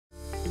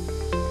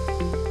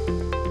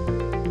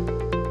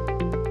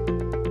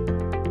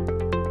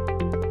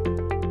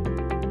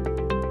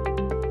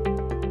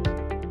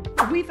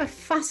a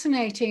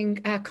fascinating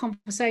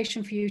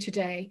conversation for you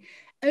today.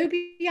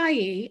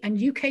 OBIE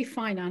and UK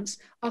Finance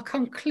are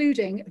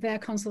concluding their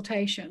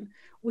consultation,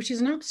 which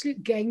is an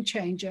absolute game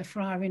changer for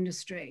our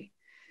industry.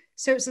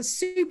 So it's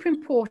super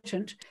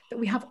important that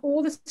we have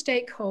all the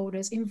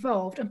stakeholders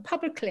involved and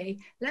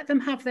publicly let them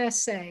have their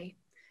say.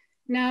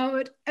 Now,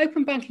 at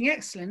Open Banking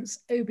Excellence,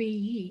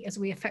 OBE, as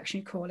we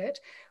affectionately call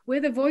it,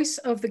 we're the voice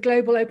of the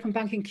global open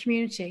banking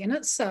community. And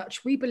as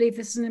such, we believe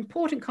this is an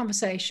important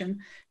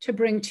conversation to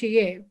bring to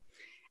you.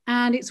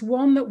 And it's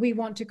one that we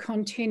want to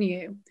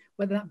continue,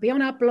 whether that be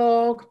on our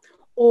blog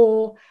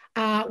or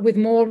with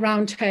more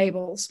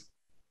roundtables.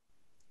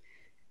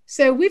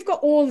 So we've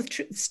got all the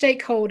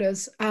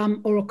stakeholders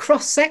or a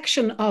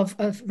cross-section of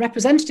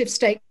representative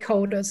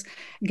stakeholders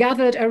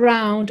gathered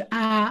around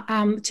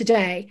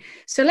today.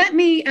 So let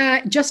me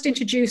just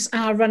introduce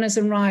our runners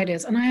and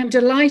riders. And I am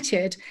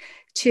delighted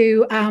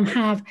to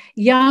have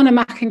Jana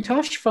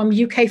McIntosh from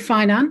UK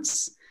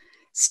Finance,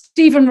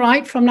 Stephen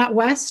Wright from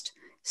NatWest.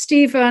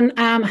 Stephen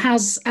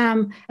has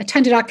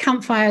attended our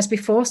campfires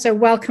before, so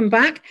welcome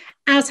back,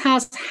 as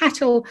has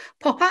Hatil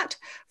Popat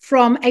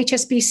from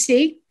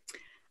HSBC.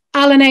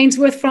 Alan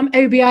Ainsworth from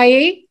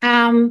OBIE.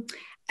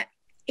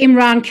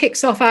 Imran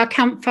kicks off our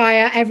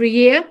campfire every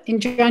year in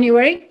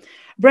January.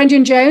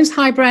 Brendan Jones,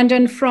 hi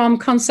Brendan, from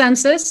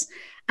Consensus.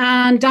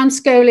 And Dan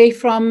Scoley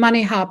from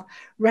Money Hub,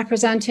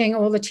 representing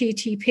all the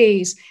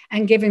TTPs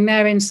and giving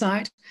their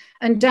insight.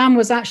 And Dan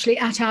was actually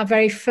at our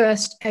very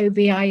first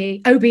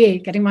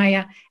OBE, getting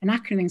my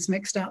acronyms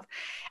mixed up.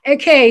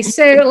 Okay,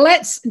 so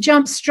let's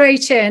jump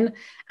straight in.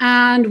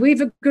 And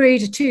we've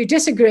agreed to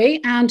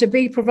disagree and to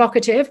be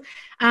provocative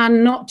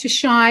and not to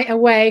shy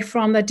away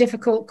from the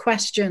difficult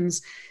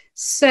questions.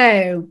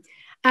 So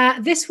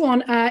this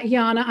one,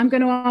 Jana, I'm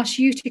going to ask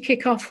you to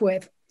kick off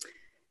with.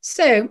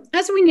 So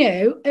as we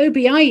know,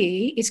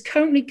 OBIE is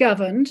currently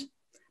governed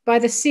by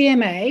the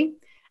CMA,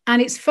 and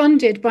it's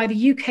funded by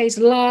the UK's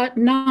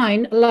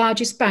 9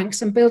 largest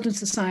banks and building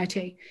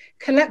society,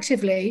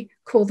 collectively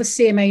called the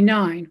CMA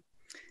 9.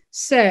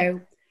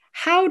 So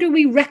how do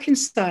we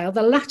reconcile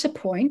the latter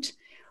point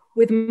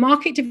with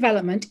market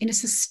development in a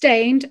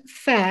sustained,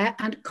 fair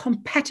and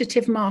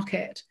competitive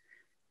market?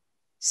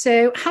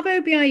 So have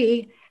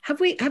OBIE, have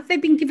they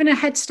been given a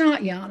head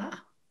start,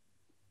 Jana?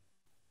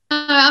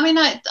 I mean,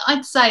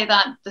 I'd say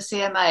that the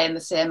CMA and the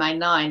CMA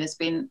 9 has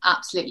been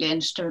absolutely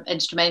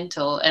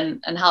instrumental in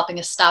helping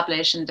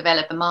establish and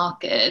develop a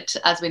market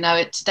as we know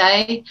it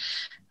today.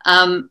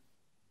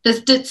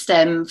 This did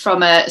stem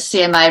from a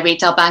CMA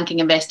retail banking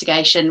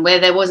investigation where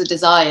there was a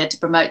desire to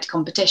promote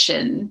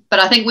competition. But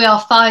I think we are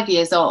 5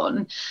 years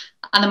on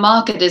and the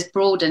market has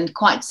broadened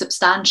quite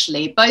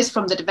substantially, both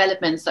from the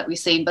developments that we've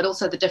seen, but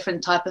also the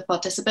different type of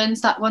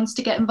participants that wants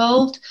to get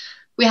involved.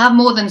 We have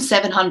more than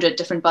 700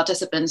 different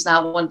participants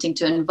now wanting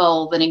to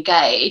involve and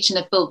engage and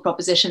have built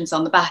propositions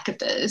on the back of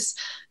this.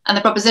 And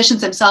the propositions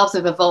themselves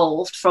have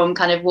evolved from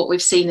kind of what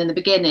we've seen in the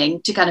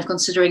beginning to kind of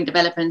considering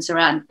developments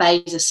around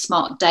BESIS,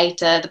 smart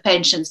data, the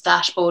pensions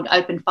dashboard,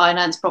 open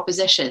finance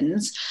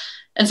propositions.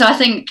 And so I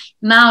think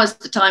now is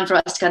the time for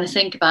us to kind of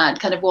think about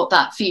kind of what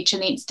that future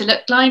needs to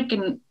look like.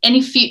 And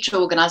any future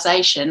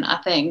organisation,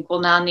 I think,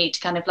 will now need to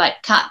kind of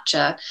like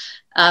capture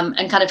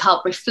and kind of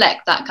help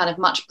reflect that kind of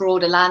much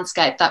broader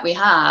landscape that we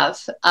have.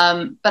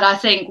 But I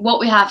think what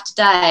we have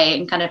today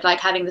and kind of like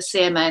having the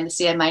CMA and the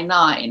CMA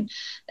 9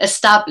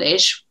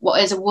 establish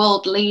what is a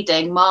world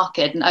leading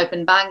market in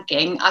open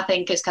banking, I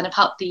think has kind of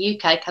helped the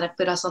UK kind of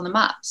put us on the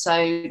map.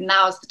 So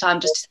now is the time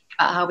just to think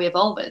about how we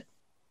evolve it.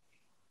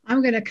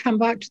 I'm going to come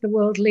back to the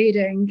world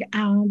leading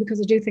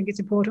because I do think it's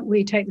important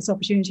we take this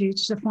opportunity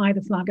to fly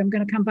the flag. I'm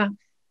going to come back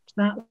to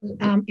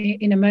that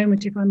in a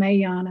moment, if I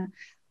may, Jana.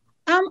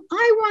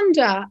 I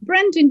wonder,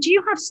 Brendan, do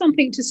you have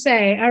something to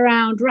say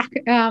around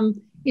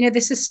the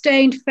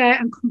sustained, fair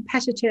and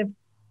competitive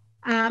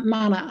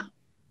manner?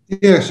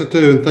 Yes, I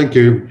do, and thank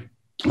you.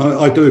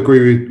 I do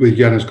agree with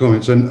Jana's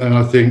comments, and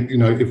I think,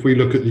 if we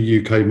look at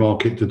the UK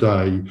market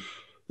today,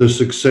 the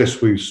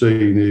success we've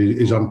seen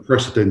is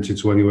unprecedented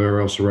to anywhere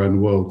else around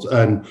the world,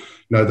 and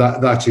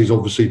that is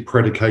obviously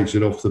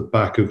predicated off the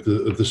back of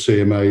the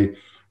CMA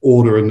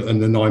order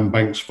and the 9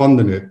 banks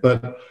funding it.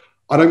 But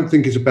I don't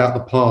think it's about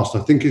the past.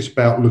 I think it's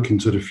about looking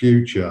to the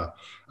future,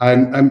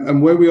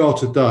 and where we are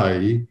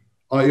today.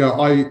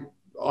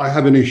 I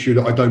have an issue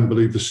that I don't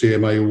believe the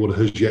CMA order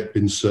has yet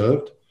been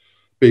served,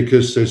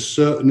 because there's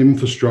certain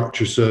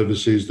infrastructure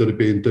services that are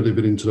being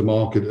delivered into the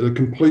market that are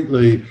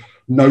completely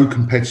no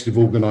competitive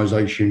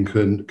organisation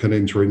can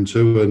enter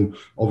into. And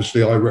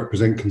obviously I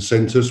represent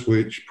Consensus,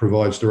 which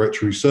provides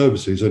directory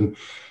services. And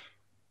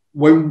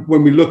when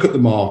we look at the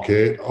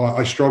market,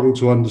 I struggle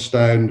to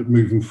understand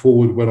moving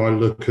forward when I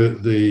look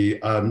at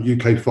the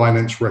UK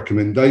Finance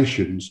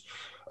recommendations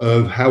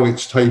of how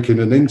it's taken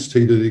an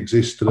entity that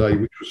exists today,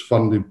 which was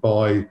funded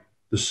by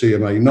the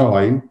CMA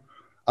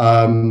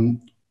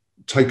 9,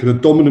 taken a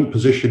dominant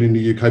position in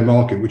the UK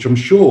market, which I'm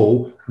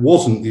sure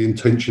wasn't the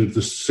intention of the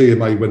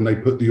CMA when they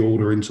put the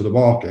order into the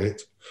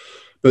market,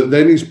 but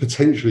then is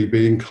potentially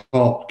being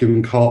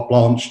given carte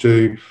blanche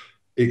to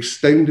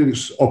extend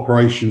its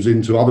operations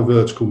into other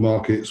vertical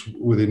markets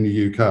within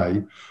the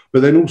UK,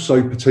 but then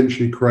also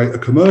potentially create a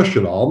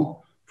commercial arm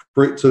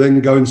for it to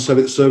then go and sell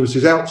its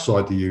services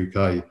outside the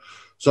UK.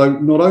 So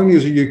not only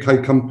as a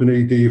UK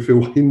company do you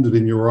feel hindered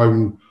in your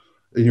own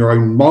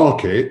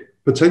market,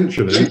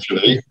 potentially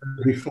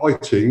be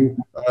fighting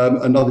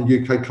another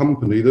UK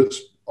company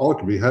that's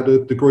arguably had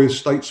a degree of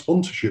state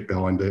sponsorship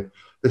behind it.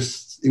 There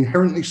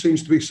inherently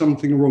seems to be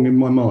something wrong in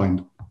my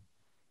mind.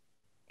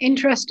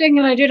 Interesting,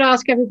 and I did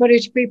ask everybody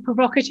to be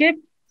provocative.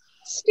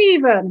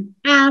 Stephen,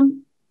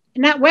 in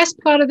that west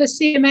part of the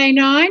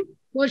CMA9,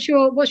 what's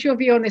your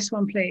view on this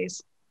one,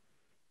 please?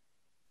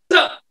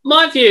 So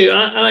my view,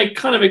 and I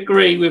kind of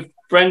agree with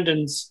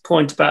Brendan's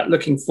point about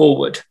looking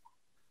forward.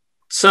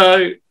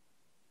 So,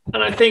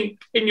 and I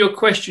think in your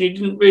question, you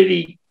didn't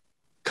really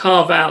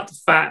carve out the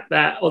fact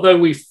that although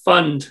we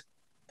fund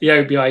the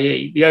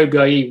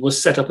OBIE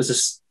was set up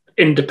as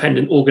an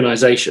independent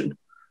organisation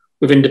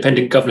with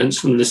independent governance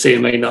from the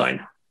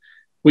CMA9.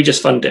 We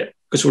just fund it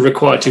because we're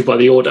required to by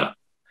the order.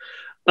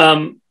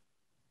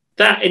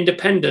 That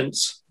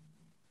independence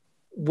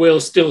will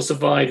still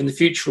survive in the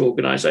future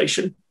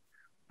organisation.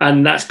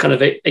 And that's kind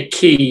of a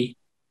key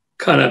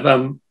kind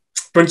of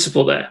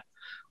principle there.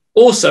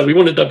 Also, we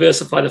want to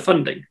diversify the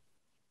funding.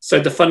 So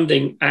the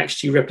funding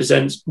actually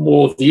represents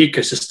more of the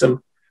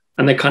ecosystem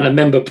and the kind of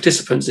member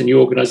participants in the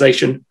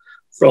organisation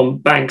from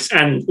banks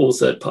and all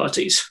third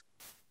parties.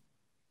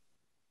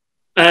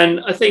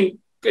 And I think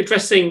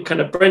addressing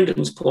kind of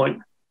Brendan's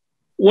point,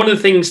 one of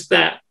the things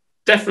that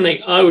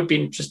definitely I would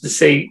be interested to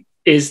see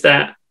is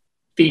that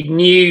the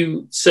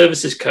new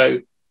services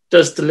code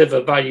does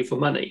deliver value for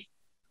money.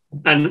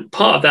 And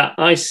part of that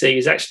I see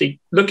is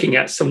actually looking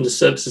at some of the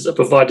services that are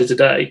provided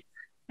today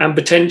and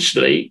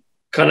potentially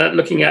kind of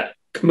looking at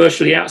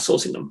commercially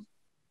outsourcing them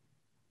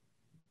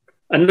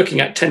and looking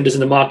at tenders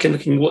in the market,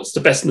 looking at what's the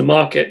best in the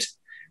market.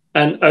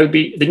 And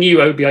the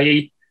new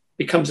OBIE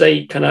becomes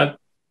a kind of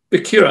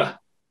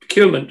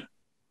procurement.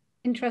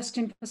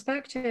 Interesting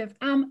perspective.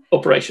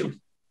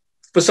 Operation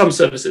for some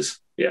services.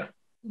 Yeah.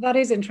 That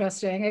is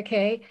interesting.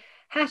 Okay.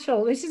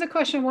 Hettel, this is a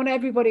question I want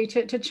everybody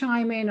to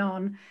chime in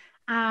on.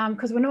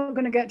 Because we're not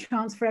going to get a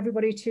chance for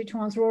everybody to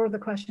answer all of the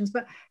questions.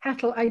 But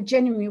Hettel, I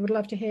genuinely would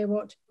love to hear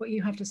what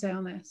you have to say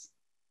on this.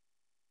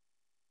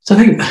 So I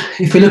think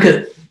if we look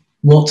at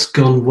what's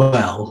gone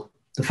well,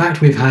 the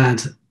fact we've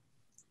had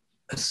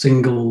a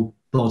single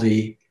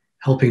body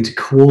helping to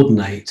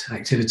coordinate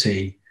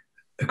activity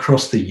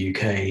across the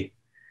UK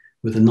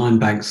with the 9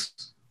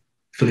 banks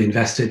fully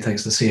invested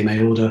thanks to the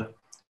CMA order,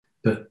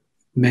 but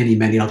many,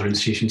 many other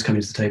institutions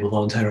coming to the table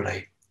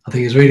voluntarily, I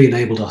think has really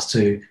enabled us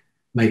to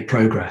make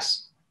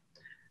progress.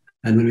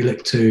 And when we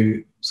look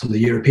to some of the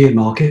European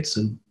markets,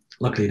 and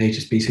luckily in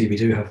HSBC we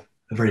do have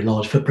a very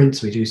large footprint,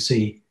 so we do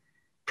see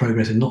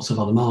progress in lots of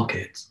other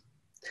markets.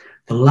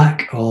 The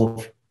lack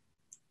of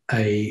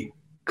a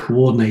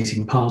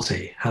coordinating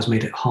party has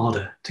made it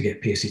harder to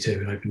get PSD2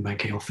 and open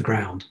banking off the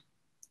ground.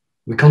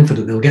 We're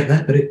confident they'll get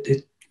there, but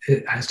it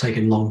has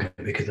taken longer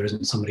because there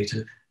isn't somebody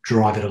to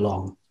drive it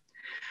along.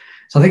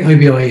 So I think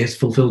OBIE has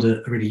fulfilled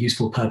a really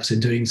useful purpose in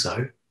doing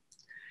so.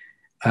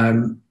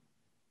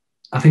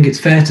 I think it's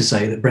fair to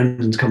say that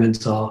Brendan's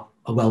comments are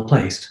well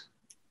placed.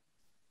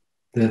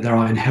 There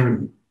are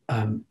inherent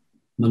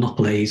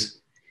monopolies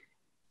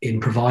in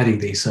providing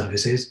these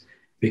services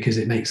because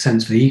it makes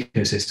sense for the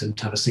ecosystem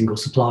to have a single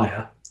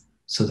supplier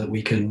so that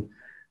we can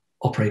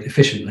operate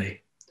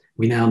efficiently.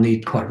 We now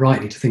need, quite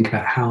rightly, to think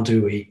about how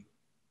do we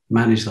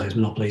manage those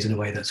monopolies in a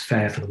way that's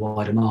fair for the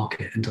wider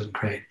market and doesn't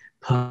create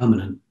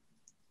permanent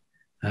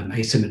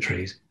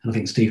asymmetries. And I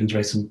think Stephen's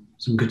raised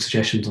some good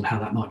suggestions on how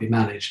that might be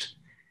managed.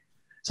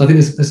 So I think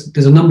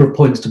there's a number of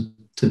points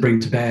to bring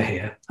to bear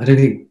here. I don't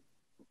think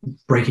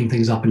breaking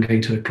things up and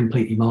going to a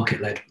completely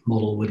market-led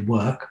model would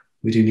work.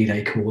 We do need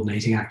a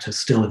coordinating actor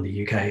still in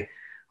the UK,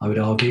 I would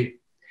argue.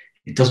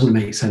 It doesn't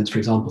make sense, for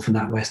example, for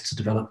NatWest to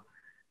develop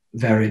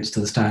variants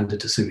to the standard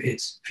to suit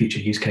its future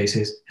use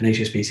cases and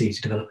HSBC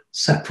to develop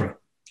separate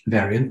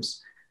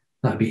variants.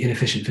 That would be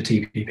inefficient for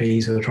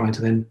TPPs who are trying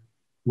to then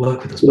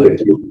work with us both.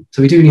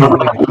 So we do need a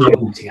way of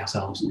coordinating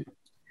ourselves.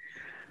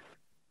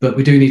 But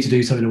we do need to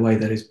do so in a way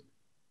that is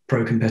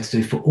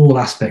pro-competitive for all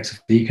aspects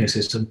of the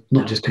ecosystem,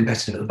 not just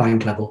competitive at the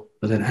bank level,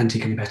 but then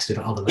anti-competitive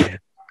at other layers.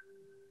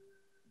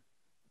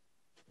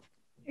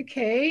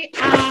 Okay,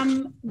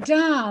 Dan,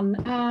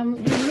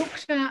 we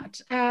looked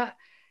at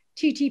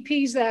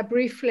TTPs there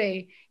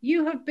briefly.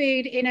 You have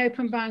been in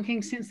open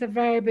banking since the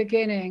very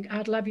beginning.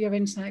 I'd love your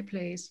insight,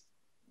 please.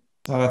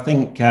 So I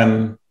think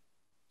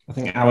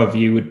our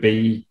view would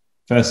be,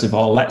 first of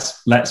all,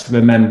 let's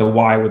remember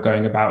why we're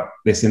going about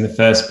this in the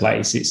first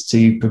place. It's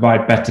to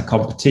provide better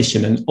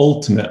competition and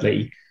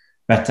ultimately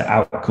better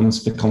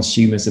outcomes for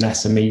consumers and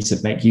SMEs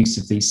that make use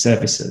of these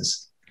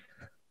services.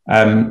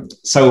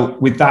 So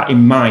with that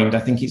in mind, I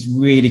think it's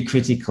really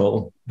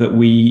critical that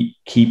we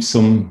keep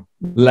some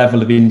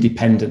level of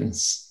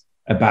independence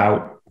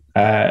about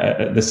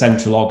the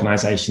central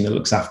organisation that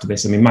looks after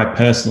this. I mean, my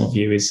personal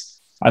view is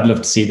I'd love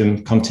to see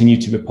them continue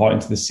to report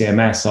into the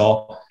CMS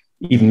or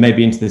even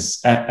maybe into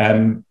this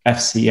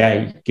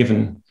FCA,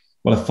 given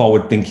what a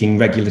forward-thinking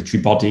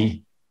regulatory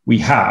body we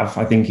have,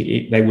 I think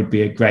they would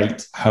be a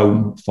great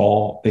home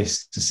for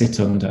this to sit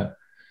under.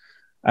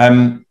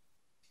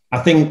 I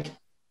think,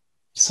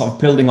 sort of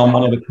building on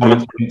one of the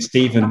comments that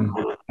Stephen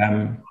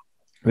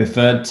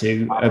referred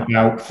to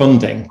about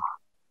funding,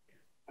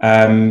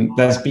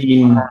 there's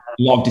been a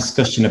lot of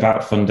discussion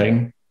about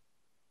funding.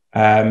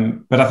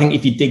 But I think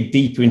if you dig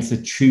deeper into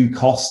the true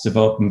cost of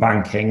open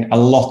banking, a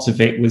lot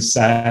of it was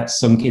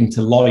sunk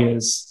into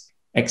lawyers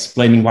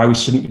explaining why we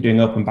shouldn't be doing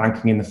open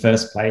banking in the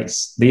first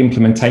place. The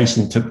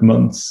implementation took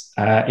months.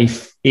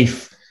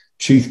 If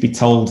truth be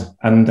told,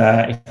 and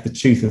if the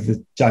truth of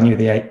the January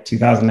the 8th,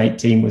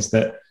 2018 was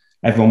that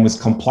everyone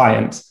was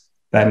compliant,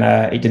 then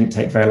it didn't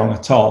take very long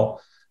at all.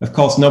 Of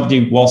course,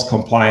 nobody was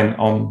compliant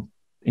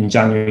in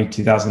January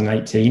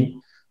 2018.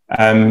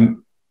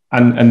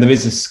 And there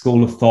is a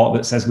school of thought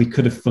that says we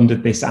could have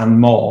funded this and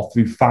more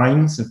through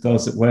fines of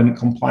those that weren't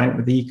compliant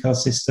with the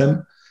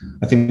ecosystem.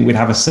 I think we'd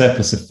have a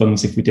surplus of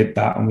funds if we did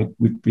that, and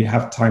we'd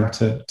have time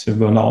to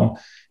run on.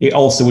 It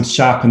also would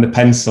sharpen the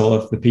pencil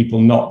of the people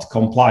not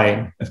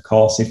complying, of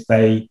course, if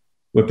they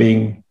were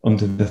being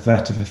under the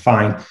threat of a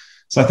fine.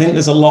 So I think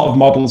there's a lot of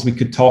models we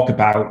could talk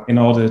about in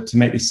order to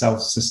make this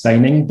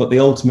self-sustaining, but the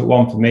ultimate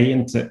one for me,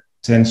 and to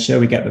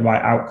ensure we get the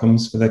right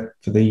outcomes for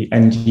the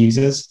end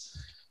users,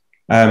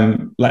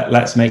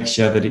 let's make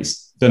sure that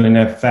it's done in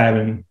a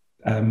fair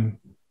and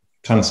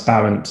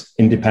transparent,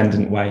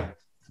 independent way.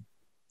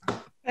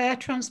 Fair,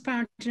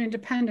 transparent and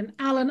independent.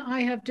 Alan,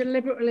 I have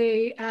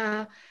deliberately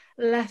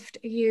left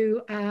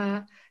you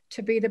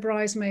to be the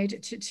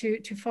bridesmaid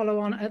to follow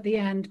on at the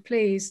end.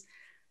 Please,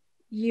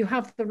 you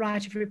have the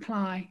right of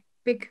reply.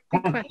 Big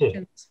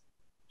questions.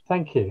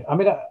 Thank you. I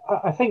mean,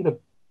 I think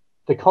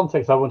the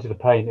context I wanted to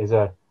paint is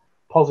a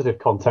positive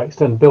context,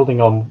 and building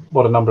on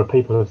what a number of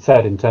people have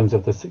said in terms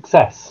of the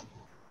success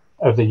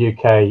of the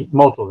UK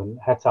model. And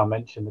Hetal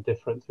mentioned the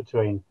difference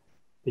between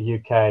the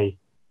UK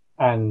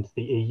and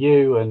the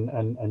EU,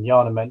 and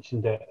Jana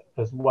mentioned it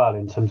as well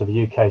in terms of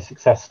the UK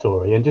success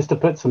story. And just to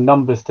put some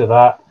numbers to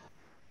that,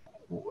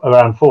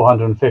 around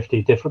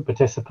 450 different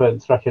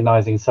participants,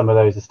 recognizing some of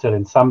those are still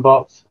in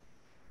sandbox,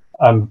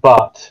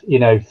 but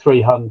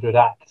 300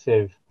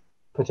 active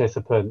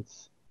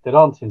participants that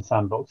aren't in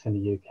sandbox in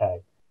the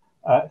UK.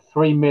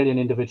 3 million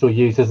individual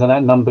users, and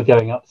that number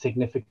going up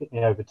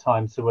significantly over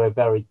time. So we're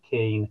very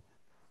keen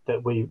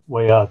that we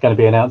are going to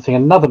be announcing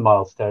another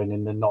milestone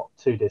in the not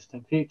too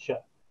distant future.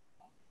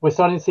 We're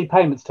starting to see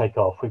payments take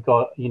off. We've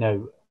got,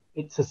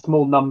 it's a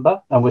small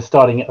number, and we're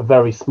starting at a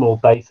very small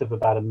base of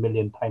about 1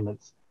 million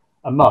payments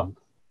a month.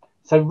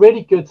 So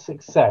really good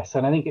success.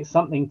 And I think it's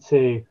something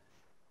to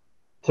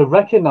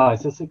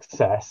recognize the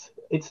success.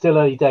 It's still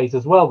early days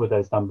as well with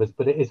those numbers,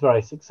 but it is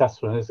very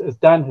successful. And as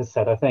Dan has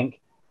said, I think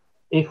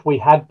if we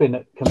had been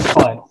at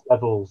compliance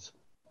levels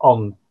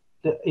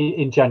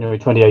in January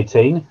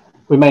 2018,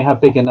 we may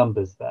have bigger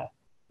numbers there.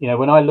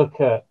 When I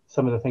look at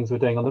some of the things we're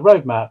doing on the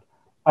roadmap,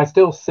 I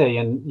still see,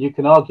 and you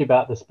can argue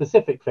about the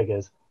specific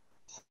figures,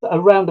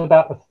 around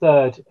about a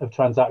third of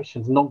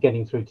transactions not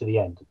getting through to the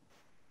end.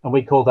 And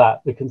we call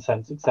that the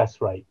consent success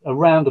rate.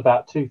 Around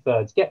about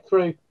 2/3 get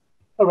through,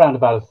 around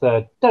about a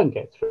third don't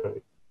get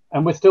through.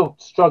 And we're still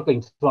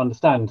struggling to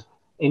understand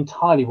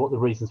entirely what the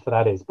reasons for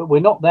that is. But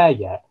we're not there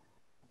yet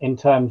in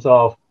terms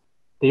of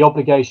the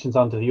obligations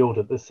under the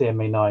order that the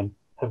CMA9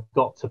 have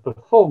got to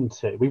perform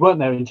to. We weren't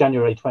there in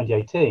January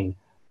 2018,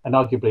 and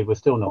arguably we're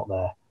still not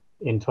there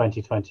in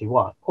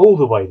 2021. All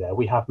the way there,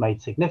 we have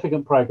made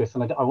significant progress,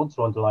 and I want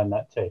to underline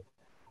that too.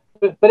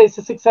 But it's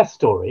a success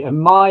story, and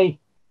my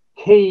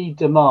key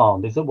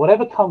demand is that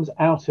whatever comes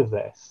out of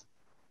this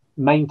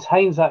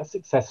maintains that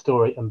success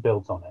story and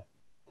builds on it,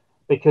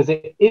 because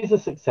it is a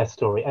success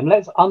story. And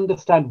let's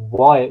understand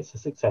why it's a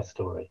success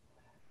story.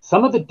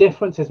 Some of the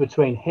differences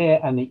between here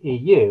and the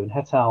EU, and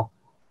Hetal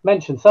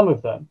mentioned some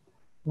of them,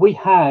 we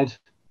had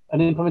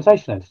an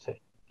implementation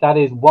entity. That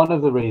is one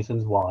of the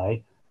reasons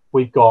why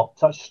we've got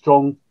such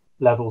strong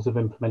levels of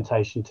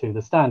implementation to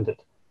the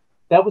standard.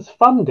 That was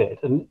funded,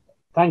 and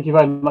thank you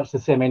very much to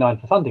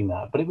CMA9 for funding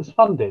that, but it was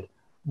funded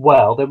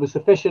well. There was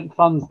sufficient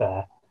funds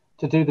there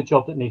to do the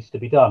job that needs to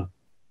be done.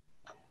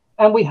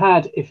 And we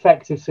had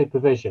effective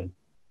supervision.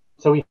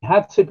 So we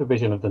had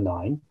supervision of the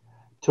 9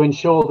 to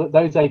ensure that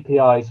those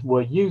APIs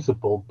were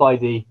usable by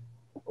the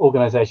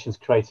organizations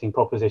creating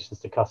propositions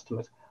to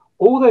customers.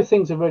 All those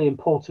things are really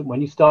important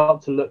when you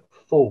start to look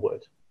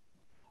forward.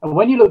 And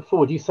when you look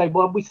forward, you say,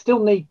 well, we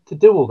still need to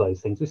do all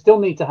those things. We still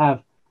need to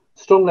have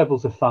strong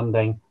levels of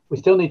funding. We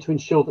still need to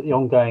ensure that the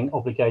ongoing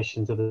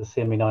obligations of the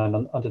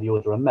CMA9 under the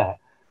order are met.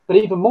 But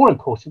even more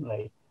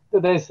importantly,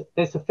 that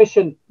there's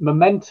sufficient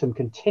momentum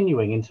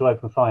continuing into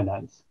open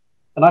finance.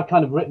 And I've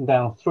kind of written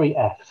down 3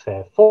 Fs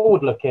here: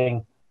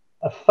 forward-looking,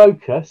 a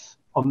focus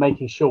on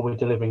making sure we're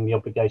delivering the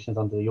obligations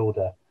under the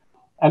order,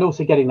 and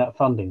also getting that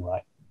funding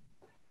right.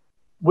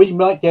 We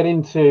might get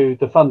into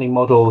the funding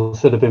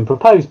models that have been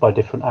proposed by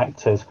different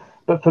actors,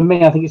 but for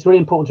me, I think it's really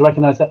important to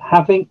recognise that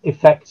having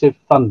effective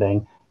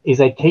funding is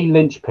a key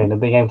linchpin of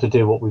being able to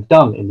do what we've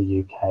done in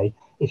the UK.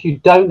 If you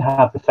don't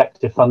have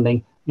effective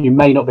funding, you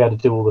may not be able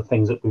to do all the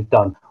things that we've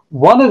done.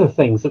 One of the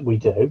things that we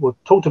do,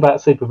 we've talked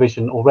about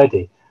supervision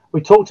already.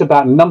 We talked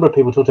about, a number of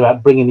people talked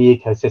about bringing the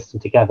ecosystem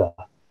together.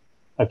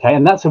 Okay,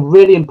 and that's a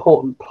really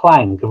important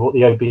plank of what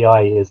the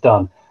OBIE has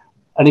done.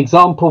 An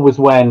example was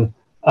when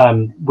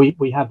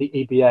we had the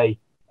EBA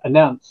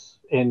announce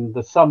in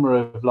the summer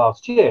of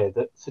last year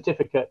that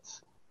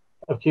certificates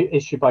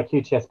issued by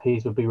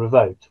QTSPs would be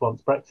revoked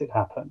once Brexit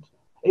happened.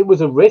 It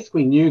was a risk.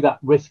 We knew that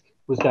risk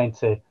was going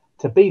to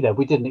be there.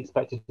 We didn't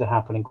expect it to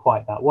happen in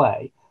quite that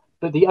way.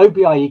 But the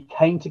OBIE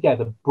came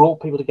together,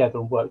 brought people together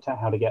and worked out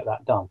how to get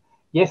that done.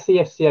 Yes, the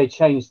FCA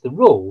changed the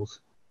rules,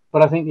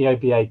 but I think the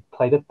OBA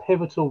played a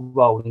pivotal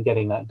role in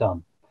getting that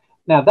done.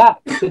 Now,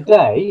 that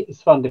today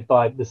is funded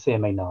by the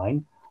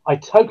CMA9. I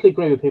totally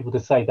agree with people to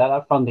say that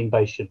that funding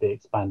base should be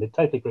expanded.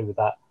 Totally agree with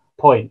that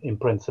point in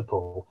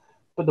principle.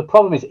 But the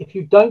problem is, if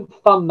you don't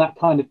fund that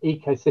kind of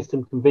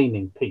ecosystem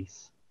convening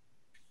piece,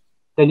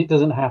 then it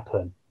doesn't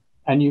happen.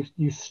 And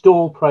you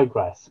stall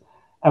progress.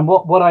 And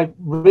what I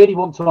really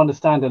want to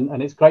understand,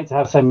 and it's great to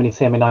have so many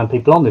CMA9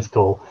 people on this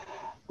call,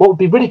 what would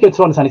be really good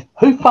to understand is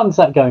who funds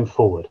that going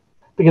forward?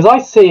 Because I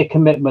see a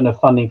commitment of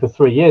funding for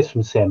 3 years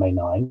from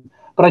CMA9,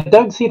 but I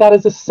don't see that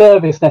as a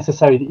service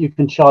necessarily that you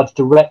can charge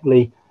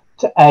directly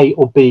to A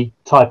or B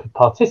type of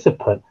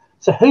participant.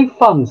 So who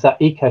funds that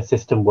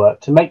ecosystem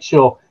work to make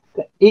sure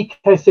that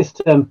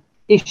ecosystem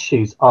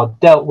issues are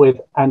dealt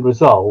with and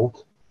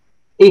resolved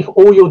if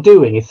all you're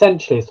doing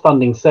essentially is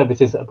funding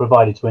services that are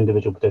provided to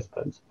individual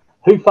participants?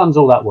 Who funds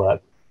all that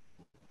work?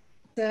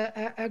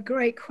 A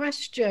great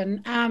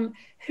question.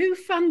 Who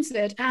funds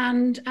it?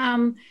 And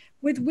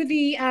with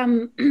the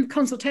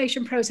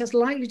consultation process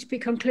likely to be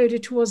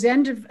concluded towards the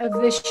end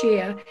of this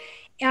year,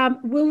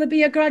 will there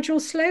be a gradual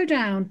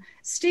slowdown?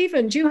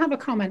 Stephen, do you have a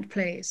comment,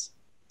 please?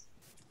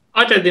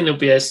 I don't think there'll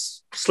be a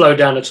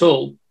slowdown at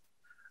all.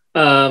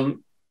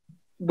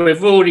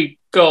 We've already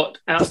got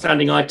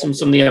outstanding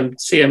items on the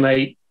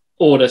CMA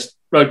order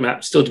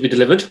roadmap still to be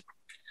delivered.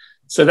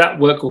 So that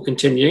work will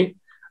continue.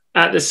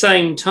 At the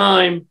same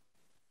time,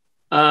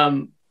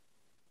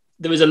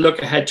 there is a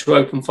look ahead to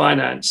open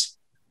finance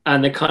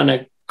and the kind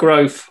of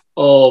growth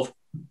of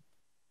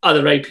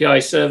other API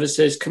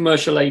services,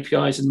 commercial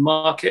APIs in the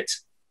market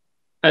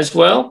as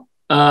well.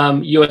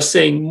 You are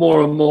seeing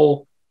more and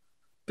more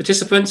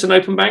participants in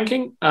open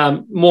banking,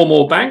 more and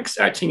more banks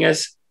acting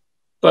as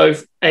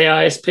both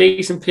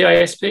AISPs and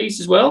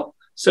PISPs as well.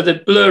 So the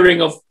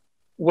blurring of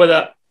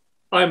whether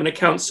I'm an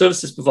account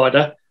services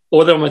provider or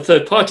whether I'm a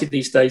third party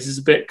these days is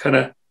a bit kind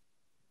of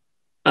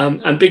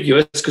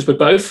ambiguous because we're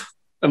both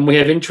and we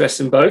have interests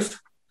in both.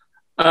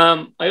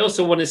 I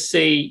also want to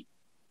see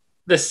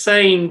the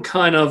same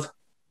kind of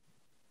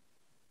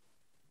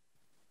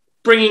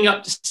bringing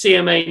up the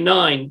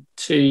CMA9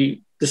 to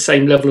the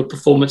same level of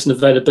performance and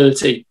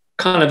availability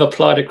kind of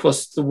applied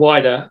across the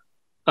wider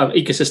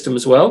ecosystem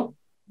as well.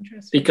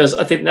 Because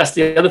I think that's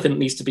the other thing that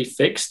needs to be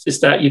fixed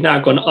is that you've now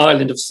got an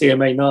island of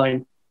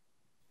CMA9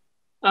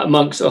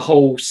 amongst a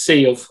whole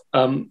sea of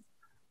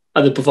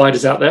other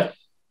providers out there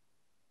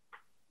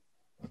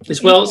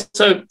as well.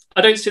 So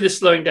I don't see this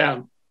slowing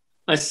down.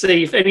 I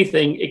see, if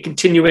anything, it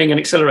continuing and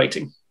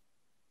accelerating.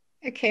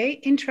 Okay,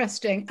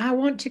 interesting. I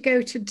want to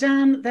go to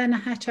Dan, then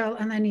Hetal,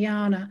 and then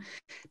Jana.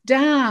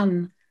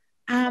 Dan,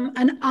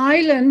 an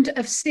island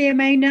of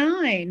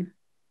CMA9.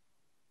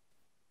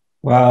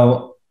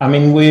 Well, I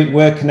mean,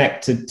 we're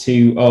connected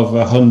to over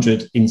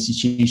 100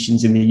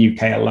 institutions in the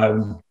UK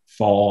alone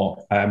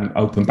for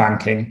open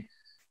banking.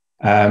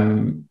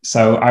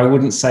 So I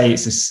wouldn't say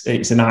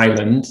it's an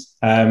island,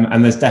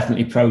 and there's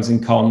definitely pros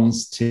and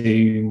cons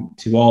to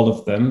all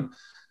of them.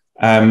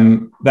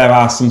 There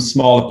are some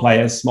smaller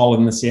players, smaller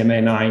than the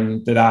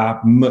CMA9, that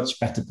are much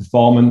better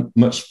performant,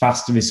 much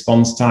faster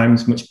response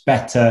times, much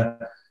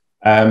better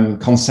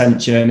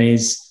consent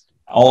journeys,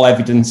 all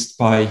evidenced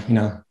by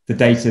the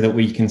data that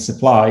we can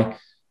supply.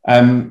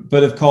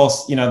 But of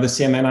course, the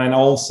CMA9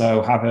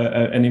 also have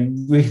a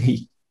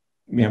really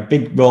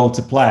big role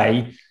to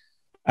play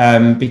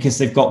because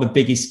they've got the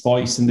biggest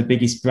voice and the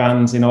biggest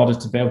brands in order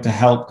to be able to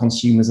help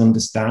consumers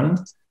understand.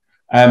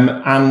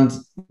 And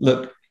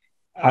look,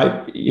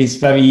 it's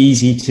very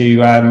easy to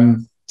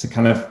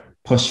kind of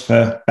push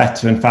for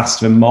better and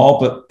faster and more,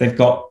 but they've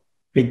got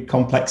big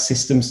complex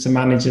systems to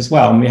manage as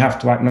well, and we have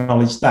to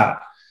acknowledge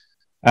that.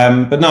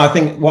 But no, I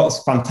think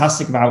what's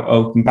fantastic about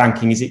open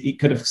banking is it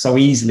could have so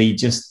easily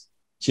just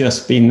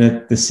been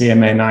the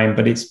CMA9,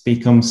 but it's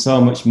become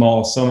so much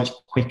more, so much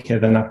quicker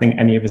than I think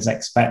any of us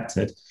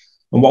expected.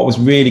 And what was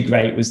really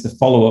great was the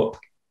follow-up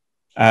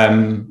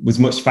was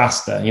much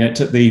faster. It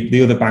took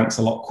the other banks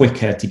a lot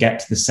quicker to get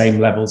to the same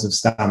levels of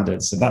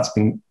standards. So that's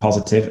been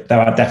positive. There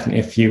are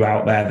definitely a few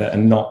out there that are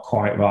not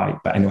quite right.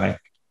 But anyway,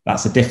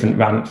 that's a different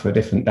rant for a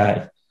different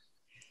day.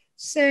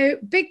 So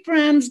big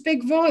brands,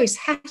 big voice.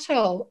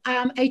 Hetal,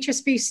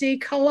 HSBC,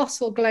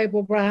 colossal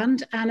global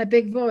brand and a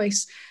big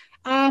voice.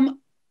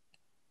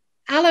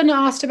 Alan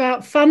asked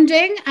about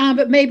funding,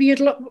 but maybe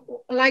you'd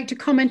like to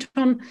comment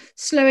on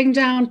slowing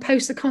down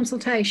post the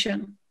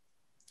consultation.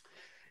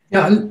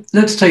 Yeah,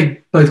 let's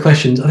take both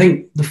questions. I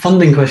think the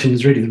funding question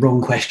is really the wrong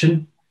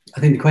question. I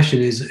think the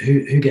question is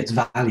who gets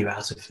value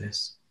out of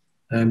this?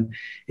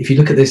 If you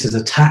look at this as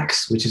a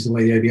tax, which is the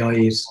way the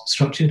OBIE is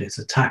structured, it's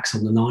a tax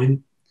on the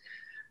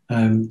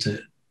 9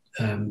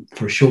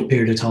 for a short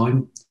period of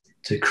time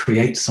to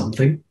create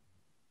something,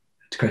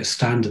 to create a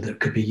standard that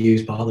could be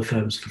used by other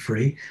firms for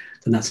free,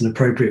 then that's an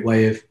appropriate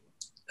way of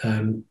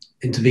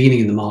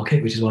intervening in the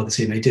market, which is why the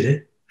CMA did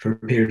it for a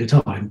period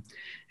of time.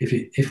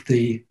 If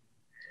the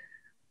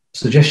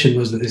suggestion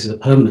was that this is a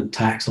permanent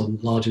tax on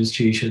large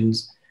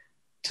institutions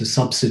to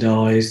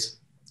subsidise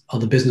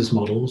other business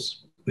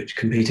models which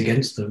compete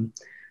against them,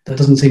 that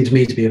doesn't seem to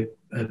me to be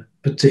a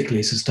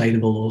particularly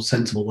sustainable or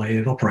sensible way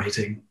of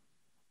operating.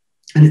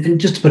 And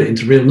just to put it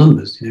into real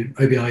numbers,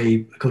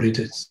 OBIE, according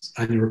to its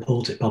annual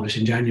report it published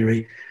in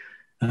January,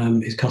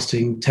 is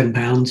costing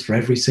 £10 for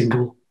every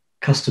single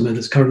customer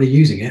that's currently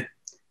using it.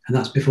 And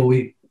that's before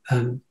we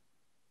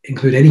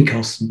include any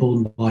costs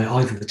borne by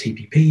either the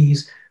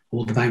TPPs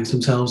or the banks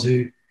themselves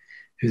who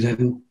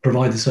then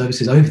provide the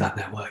services over that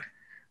network.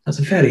 That's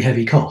a fairly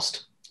heavy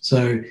cost.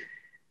 So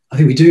I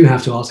think we do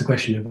have to ask the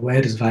question of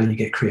where does value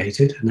get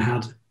created and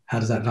how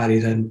does that value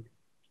then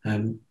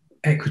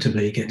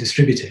equitably get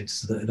distributed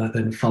so that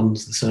then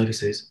funds the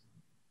services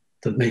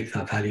that make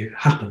that value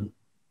happen.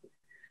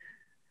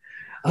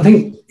 I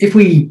think if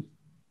we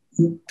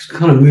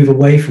kind of move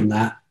away from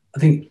that, I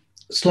think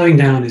slowing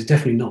down is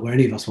definitely not where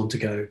any of us want to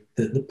go.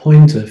 The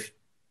point of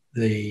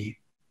the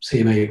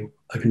CMA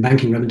open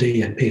banking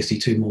remedy and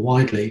PSD2 more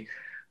widely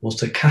was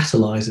to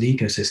catalyse an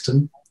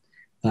ecosystem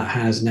that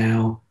has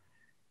now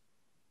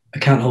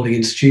account holding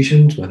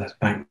institutions, whether that's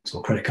banks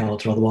or credit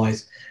cards or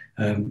otherwise,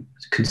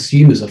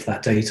 consumers of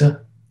that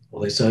data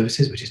or those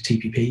services, which is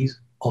TPPs,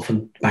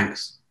 often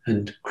banks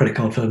and credit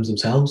card firms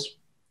themselves.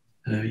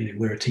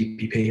 We're a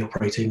TPP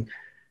providing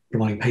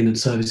payment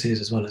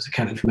services as well as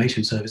account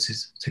information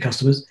services to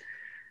customers.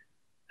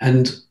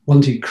 And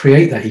once you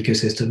create that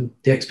ecosystem,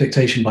 the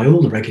expectation by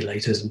all the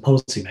regulators and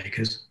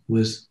policymakers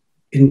was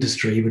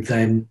industry would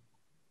then,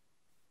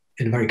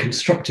 in a very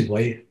constructive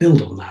way,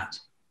 build on that.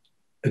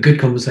 A good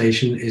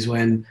conversation is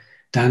when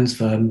Dan's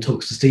firm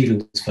talks to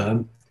Stephen's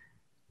firm,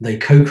 they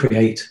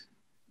co-create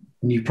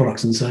new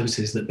products and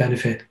services that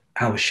benefit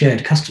our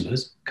shared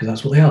customers, because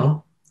that's what they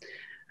are,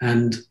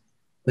 and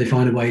they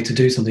find a way to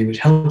do something which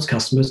helps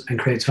customers and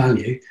creates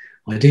value.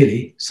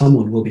 Ideally,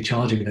 someone will be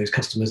charging those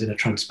customers in a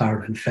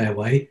transparent and fair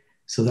way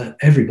so that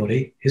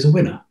everybody is a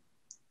winner.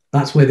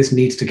 That's where this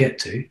needs to get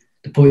to.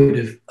 The point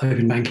of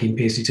open banking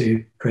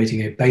PSD2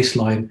 creating a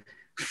baseline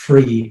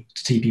free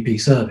TPP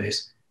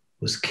service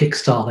was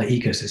kickstart that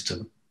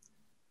ecosystem.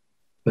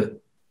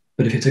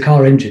 But if it's a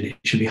car engine, it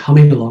should be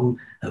humming along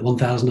at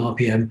 1,000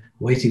 RPM,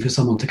 waiting for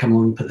someone to come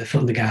along and put their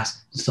foot on the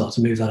gas and start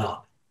to move that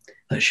up.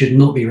 That should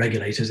not be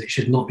regulators. It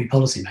should not be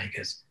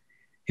policymakers.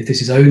 If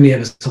this is only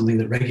ever something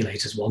that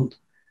regulators want,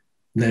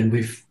 then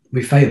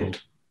we've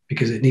failed,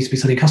 because it needs to be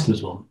something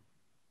customers want.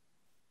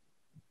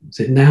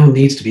 So it now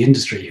needs to be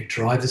industry who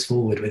drive this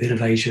forward with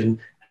innovation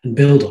and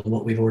build on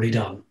what we've already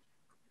done.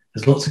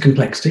 There's lots of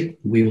complexity.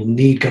 We will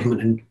need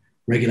government and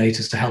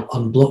regulators to help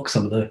unblock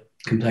some of the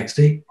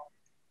complexity.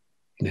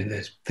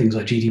 There's things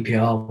like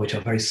GDPR, which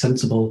are very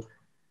sensible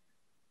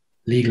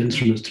legal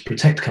instruments to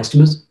protect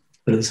customers,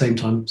 but at the same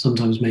time,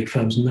 sometimes make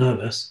firms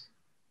nervous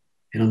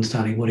in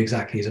understanding what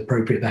exactly is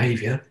appropriate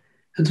behaviour.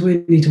 And so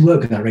we need to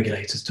work with our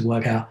regulators to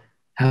work out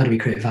how do we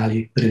create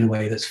value, but in a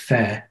way that's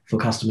fair for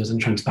customers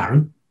and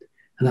transparent.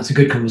 And that's a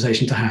good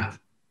conversation to have.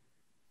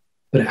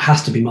 But it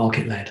has to be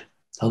market-led.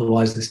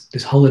 Otherwise,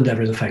 this whole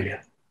endeavour is a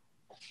failure.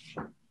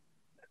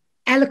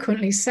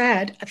 Eloquently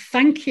said.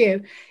 Thank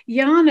you.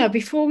 Jana,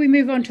 before we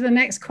move on to the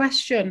next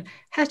question,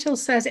 Hetal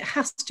says it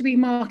has to be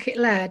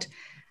market-led.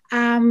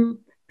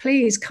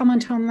 Please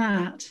comment on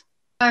that.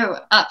 Oh,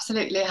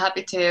 absolutely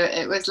happy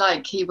to. It was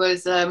like he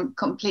was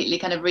completely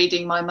kind of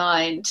reading my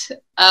mind.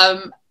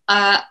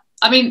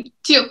 I mean,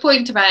 to your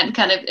point around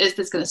kind of, is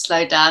this going to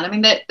slow down? I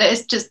mean, there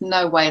is just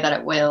no way that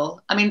it will.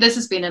 I mean, this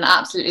has been an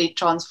absolutely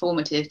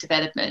transformative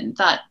development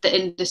that the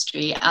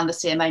industry and the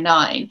CMA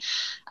 9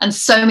 and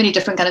so many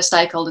different kind of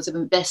stakeholders have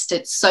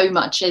invested so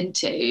much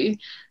into.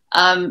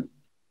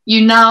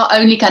 You now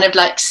only kind of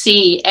like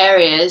see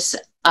areas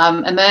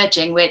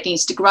emerging where it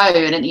needs to grow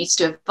and it needs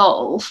to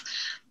evolve.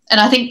 And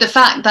I think the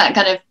fact that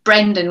kind of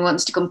Brendan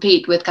wants to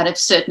compete with kind of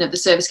certain of the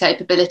service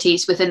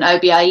capabilities within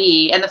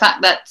OBIE, and the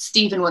fact that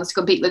Stephen wants to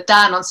compete with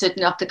Dan on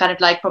certain of the kind of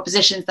like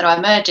propositions that are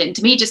emerging,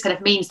 to me just kind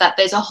of means that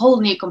there's a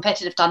whole new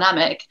competitive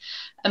dynamic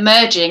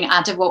emerging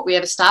out of what we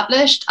have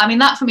established. I mean,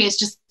 that for me is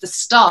just the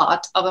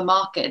start of a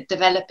market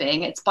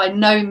developing. It's by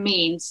no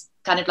means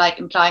kind of like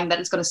implying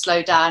that it's going to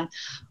slow down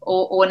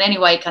or in any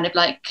way kind of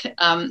like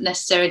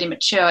necessarily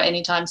mature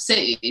anytime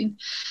soon.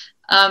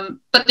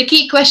 But the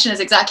key question is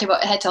exactly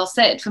what Hetal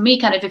said. For me,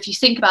 kind of, if you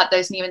think about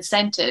those new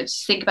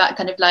incentives, think about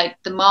kind of like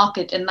the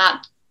market in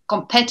that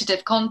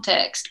competitive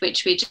context,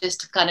 which we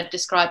just kind of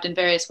described in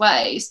various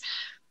ways,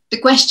 The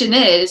question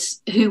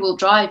is, who will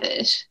drive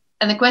it?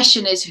 And the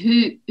question is,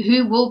 who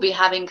will be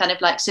having kind of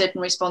like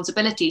certain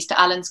responsibilities, to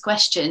Alan's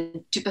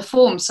question, to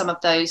perform some of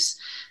those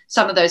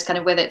kind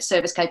of, whether it's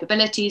service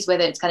capabilities,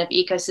 whether it's kind of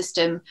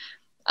ecosystem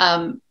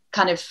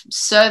kind of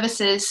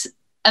services.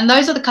 And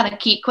those are the kind of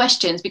key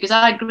questions, because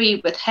I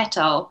agree with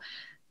Hetal.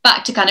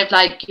 Back to kind of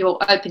like your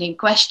opening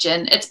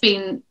question, it's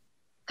been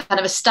kind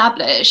of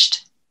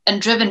established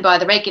and driven by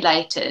the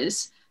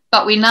regulators,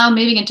 but we're now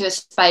moving into a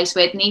space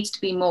where it needs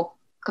to be more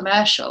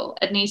commercial.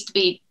 It needs to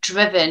be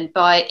driven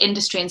by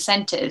industry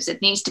incentives.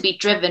 It needs to be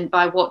driven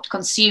by what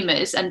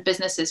consumers and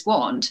businesses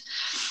want.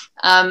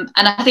 And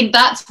I think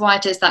that's why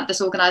it is that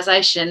this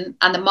organization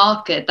and the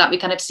market that we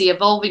kind of see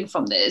evolving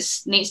from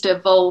this needs to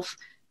evolve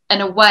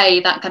in a way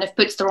that kind of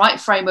puts the right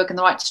framework and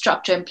the right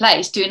structure in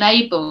place to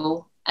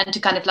enable and to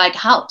kind of like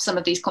help some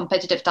of these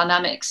competitive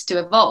dynamics to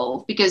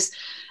evolve. Because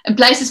in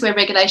places where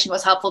regulation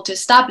was helpful to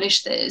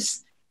establish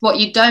this, what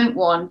you don't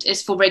want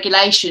is for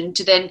regulation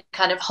to then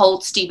kind of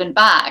hold Stephen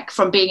back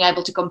from being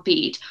able to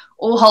compete,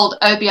 or hold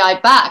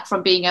OBI back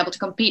from being able to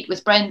compete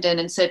with Brendan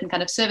in certain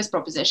kind of service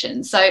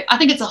propositions. So I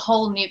think it's a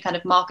whole new kind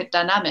of market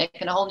dynamic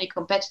and a whole new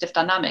competitive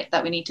dynamic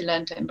that we need to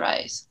learn to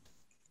embrace.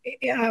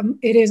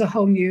 It is a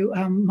whole new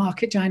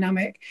market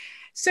dynamic.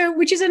 So,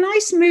 which is a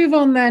nice move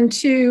on then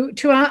to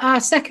our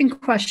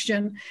second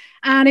question.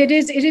 And it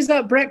is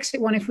that Brexit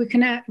one, if we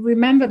can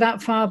remember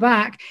that far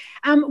back.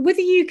 With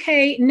the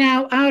UK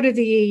now out of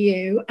the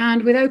EU,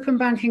 and with open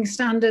banking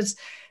standards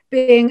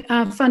being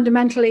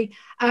fundamentally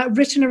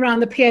written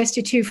around the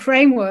PSD2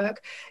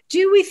 framework,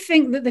 do we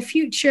think that the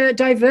future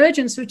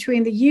divergence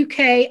between the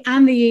UK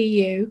and the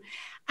EU,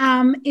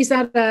 is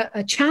that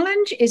a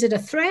challenge? Is it a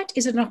threat?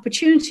 Is it an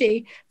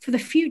opportunity for the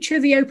future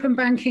of the open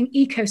banking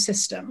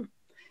ecosystem?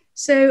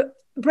 So,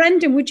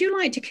 Brendan, would you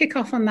like to kick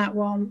off on that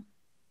one?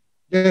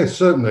 Yeah,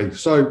 certainly.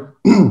 So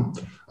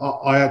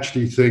I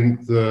actually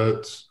think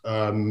that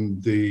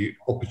the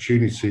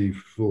opportunity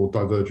for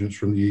divergence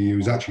from the EU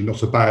is actually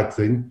not a bad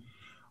thing.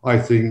 I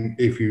think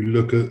if you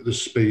look at the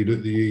speed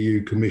that the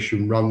EU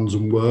Commission runs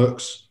and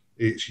works,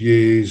 it's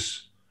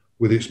years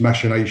with its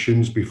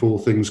machinations before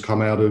things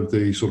come out of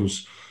the sort of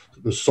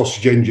the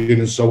sausage engine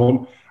and so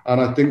on. And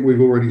I think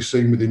we've already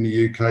seen within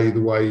the UK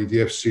the way the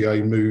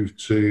FCA moved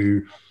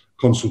to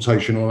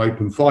consultation on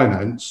open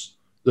finance,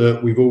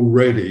 that we've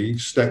already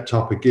stepped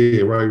up a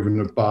gear over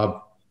and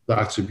above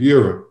that of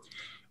Europe.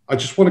 I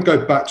just want to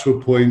go back to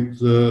a point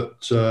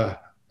that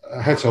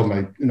Hetal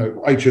made,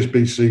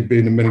 HSBC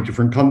being in many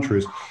different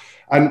countries.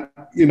 And,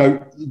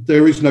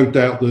 there is no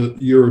doubt that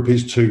Europe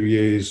is 2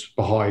 years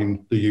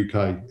behind the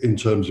UK in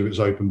terms of its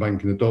open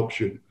banking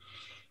adoption.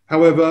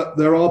 However,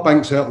 there are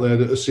banks out there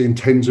that are seeing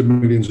tens of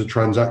millions of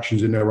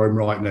transactions in their own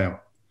right now.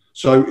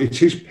 So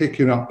it is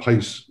picking up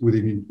pace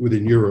within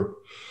Europe.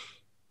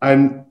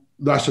 And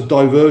that's a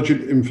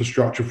divergent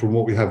infrastructure from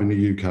what we have in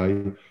the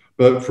UK.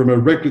 But from a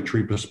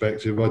regulatory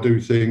perspective, I do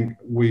think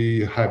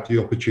we have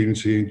the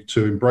opportunity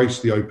to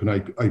embrace the open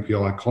API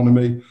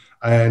economy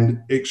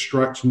and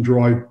extract and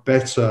drive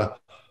better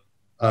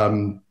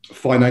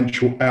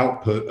financial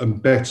output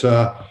and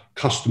better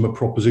customer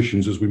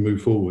propositions as we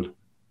move forward.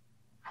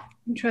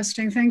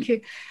 Interesting, thank you.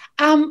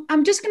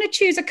 I'm just going to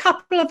choose a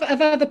couple of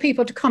other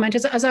people to comment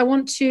as I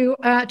want to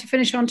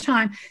finish on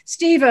time.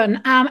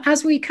 Stephen,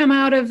 as we come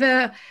out of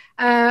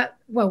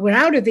we're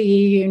out of the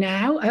EU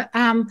now.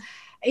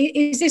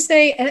 Is this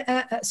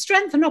a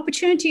strength, an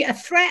opportunity, a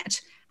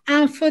threat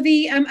for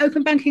the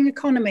open banking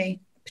economy,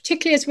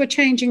 particularly as we're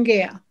changing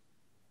gear?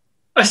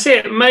 I see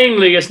it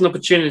mainly as an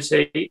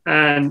opportunity,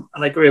 and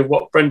I agree with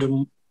what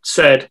Brendan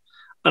said.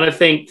 And I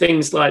think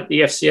things like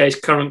the FCA's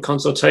current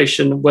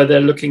consultation, where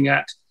they're looking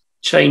at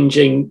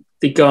changing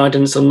the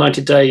guidance on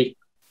 90-day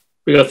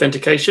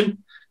reauthentication,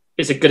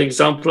 is a good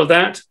example of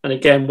that. And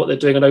again, what they're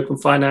doing on open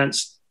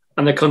finance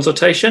and the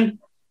consultation.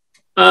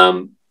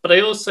 But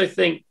I also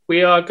think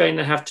we are going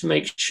to have to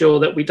make sure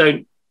that we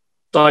don't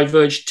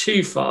diverge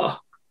too far.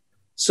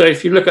 So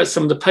if you look at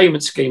some of the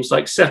payment schemes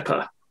like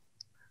SEPA,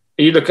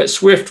 you look at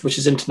SWIFT, which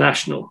is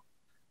international,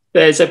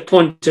 there's a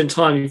point in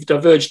time, if you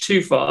diverge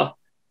too far,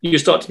 you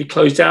start to be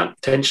closed out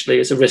potentially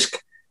as a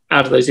risk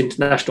out of those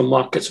international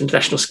markets or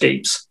international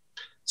schemes.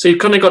 So you've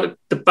kind of got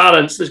the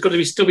balance. There's got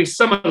to still be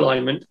some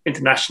alignment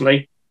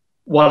internationally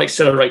while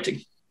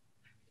accelerating.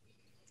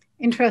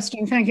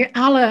 Interesting, thank you.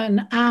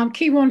 Alan,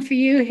 key one for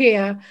you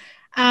here.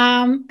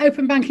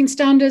 Open banking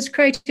standards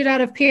created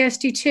out of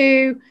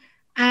PSD2.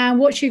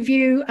 What's your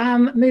view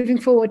moving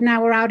forward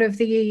now we're out of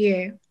the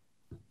EU?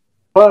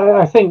 Well,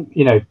 I think,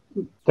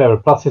 there are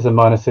pluses and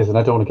minuses, and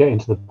I don't want to get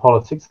into the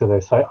politics of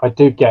this. I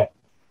do get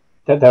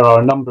that there are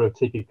a number of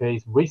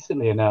TPPs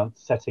recently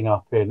announced setting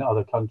up in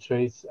other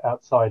countries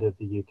outside of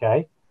the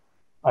UK.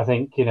 I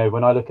think,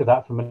 when I look at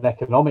that from an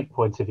economic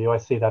point of view, I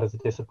see that as a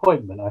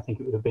disappointment. I think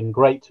it would have been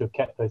great to have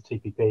kept those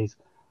TPPs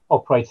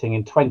operating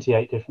in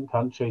 28 different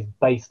countries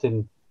based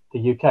in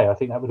the UK. I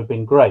think that would have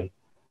been great.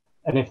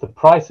 And if the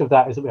price of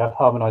that is that we have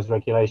harmonised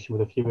regulation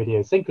with a few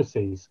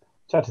idiosyncrasies,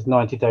 such as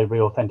 90-day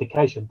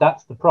reauthentication,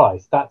 that's the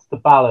price. That's the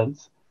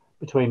balance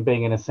between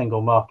being in a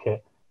single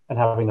market and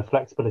having the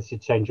flexibility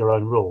to change your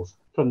own rules.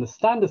 From the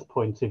standards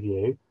point of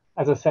view,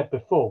 as I said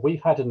before,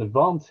 we've had an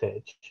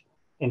advantage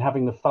in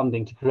having the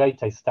funding to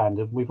create a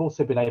standard. We've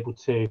also been able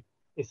to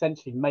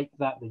essentially make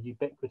that the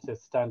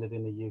ubiquitous standard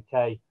in the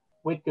UK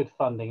with good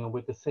funding and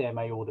with the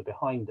CMA order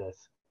behind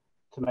us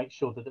to make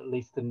sure that at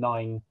least the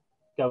 9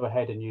 go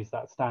ahead and use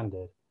that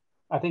standard.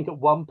 I think at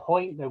one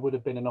point there would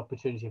have been an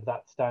opportunity for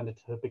that standard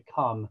to have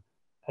become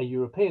a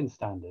European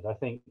standard. I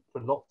think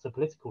for lots of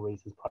political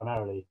reasons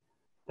primarily,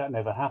 that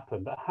never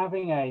happened. But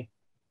having a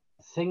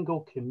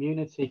single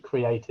community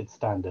created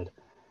standard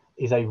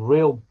is a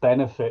real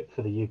benefit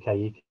for the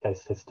UK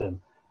ecosystem.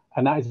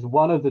 And that is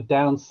one of the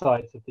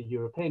downsides of the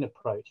European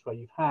approach, where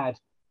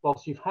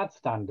whilst you've had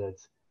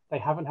standards, they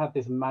haven't had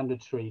this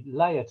mandatory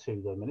layer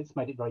to them, and it's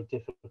made it very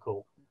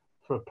difficult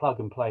for a plug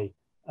and play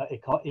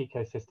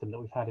ecosystem that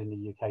we've had in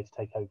the UK to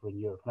take over in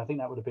Europe. And I think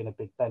that would have been a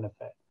big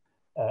benefit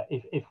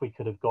if we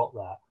could have got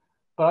that.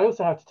 But I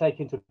also have to take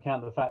into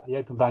account the fact the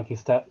open banking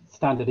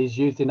standard is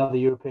used in other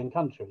European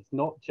countries,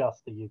 not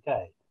just the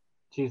UK.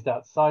 It's used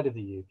outside of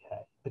the UK,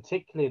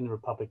 particularly in the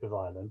Republic of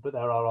Ireland, but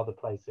there are other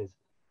places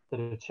that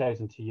have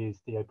chosen to use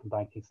the open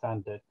banking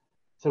standard.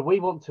 So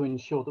we want to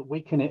ensure that we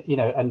can,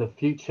 and the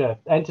future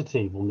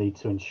entity will need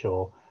to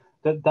ensure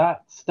that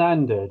that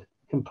standard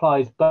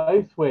complies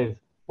both with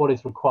what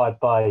is required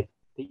by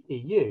the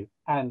EU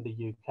and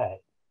the UK.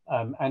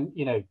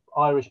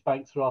 Irish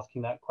banks are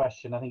asking that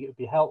question. I think it would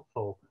be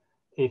helpful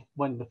if,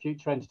 when the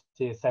future entity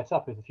is set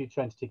up, if the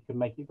future entity can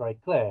make it very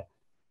clear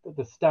that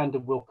the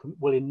standard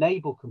will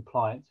enable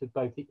compliance with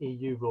both the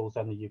EU rules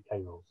and the UK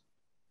rules.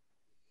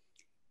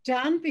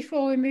 Dan,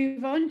 before we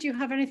move on, do you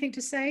have anything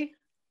to say?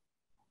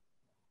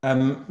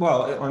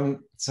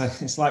 So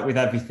it's like with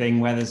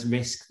everything where there's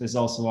risk, there's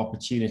also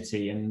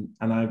opportunity, and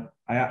I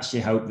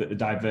actually hope that the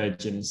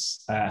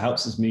divergence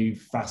helps us move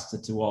faster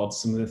towards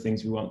some of the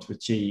things we want to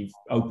achieve.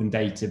 Open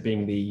data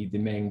being the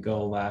main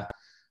goal there,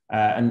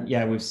 and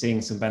yeah, we've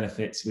seen some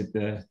benefits with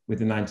the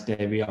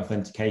 90-day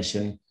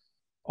re-authentication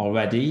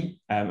already.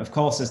 Of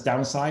course, there's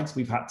downsides.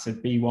 We've had to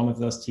be one of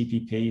those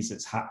TPPs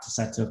that's had to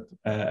set up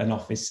an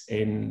office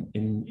in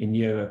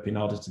Europe in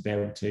order to be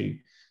able to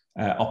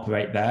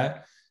operate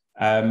there.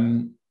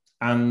 And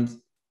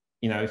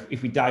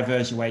if we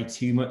diverge away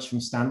too much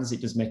from standards, it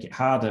does make it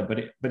harder,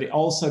 but it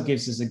also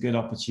gives us a good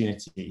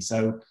opportunity.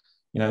 So,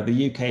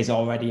 the UK is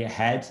already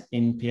ahead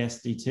of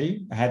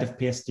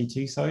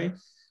PSD2, sorry.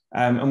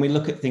 And we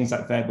look at things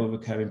like variable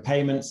recurring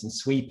payments and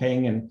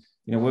sweeping, and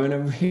we're in a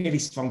really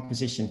strong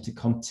position to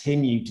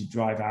continue to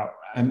drive out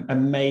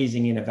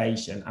amazing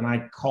innovation. And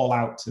I call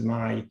out to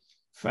my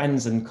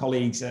friends and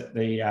colleagues at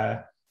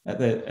the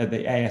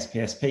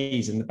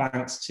ASPSPs and the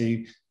banks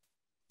to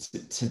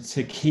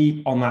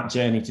keep on that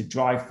journey to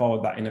drive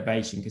forward that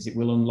innovation, because it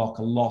will unlock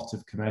a lot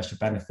of commercial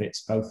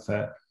benefits, both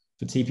for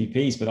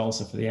TPPs, but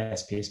also for the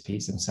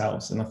ASPSPs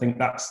themselves. And I think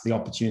that's the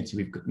opportunity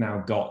we've now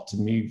got to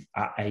move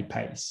at a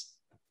pace.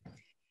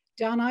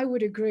 Dan, I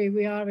would agree.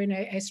 We are in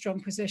a strong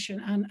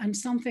position, and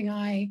something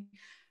I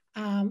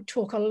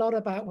talk a lot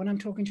about when I'm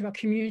talking to our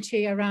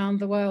community around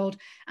the world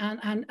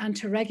and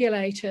to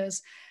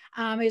regulators,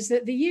 is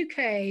that the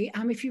UK,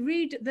 if you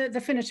read the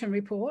Finnerton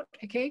report,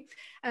 okay,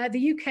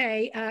 the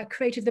UK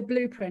created the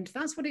blueprint.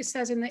 That's what it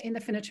says in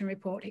the Finnerton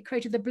report. It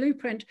created the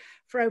blueprint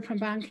for open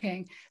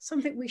banking,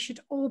 something we should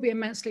all be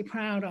immensely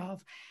proud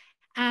of.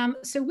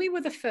 So we were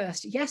the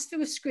first. Yes, there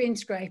was screen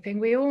scraping.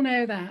 We all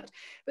know that.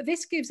 But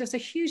this gives us a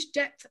huge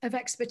depth of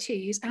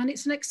expertise, and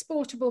it's an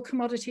exportable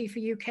commodity for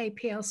UK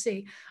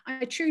PLC.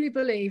 I truly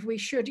believe we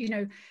should,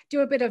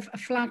 do a bit of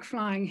flag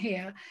flying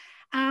here.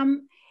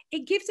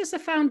 It gives us a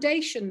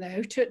foundation,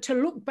 though, to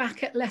look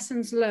back at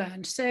lessons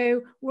learned.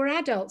 So we're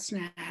adults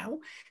now,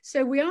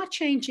 so we are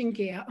changing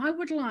gear. I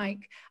would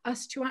like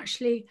us to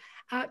actually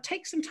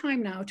take some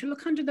time now to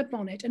look under the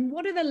bonnet and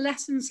what are the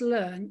lessons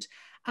learned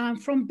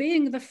from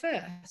being the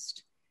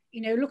first.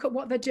 Look at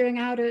what they're doing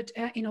out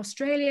in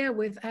Australia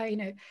with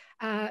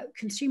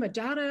consumer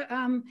data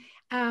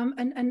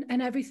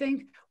and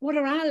everything. What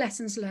are our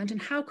lessons learned,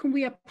 and how can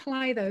we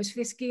apply those for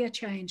this gear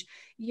change?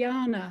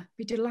 Jana,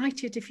 be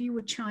delighted if you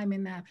would chime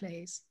in there,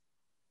 please.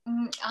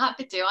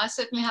 Happy to. I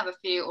certainly have a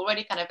few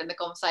already kind of in the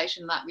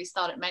conversation that we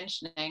started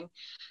mentioning.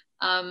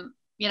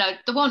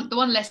 The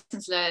one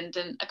lessons learned,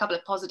 and a couple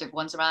of positive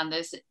ones around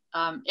this,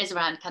 is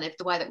around kind of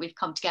the way that we've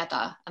come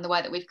together and the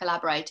way that we've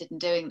collaborated in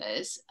doing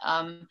this.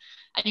 And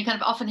you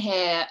kind of often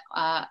hear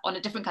on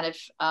a different kind of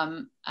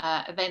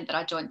event that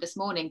I joined this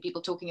morning,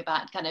 people talking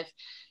about kind of,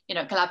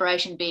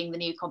 collaboration being the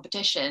new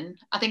competition.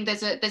 I think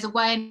there's a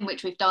way in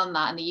which we've done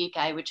that in the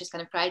UK, which is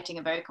kind of creating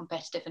a very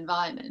competitive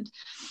environment,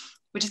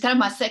 which is kind of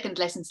my second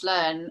lessons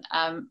learned,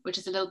 which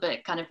is a little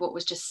bit kind of what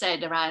was just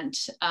said around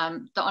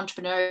the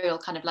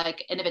entrepreneurial kind of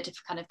like innovative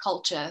kind of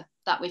culture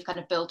that we've kind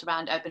of built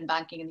around open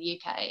banking in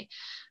the UK.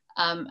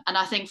 And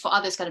I think for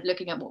others kind of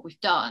looking at what we've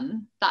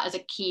done, that is a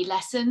key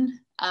lesson.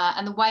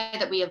 And the way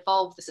that we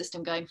evolve the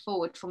system going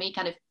forward, for me,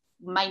 kind of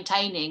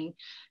maintaining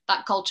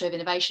that culture of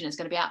innovation is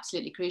going to be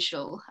absolutely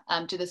crucial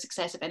to the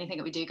success of anything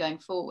that we do going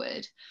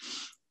forward.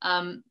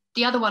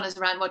 the other one is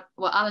around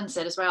what Alan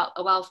said as well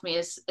for me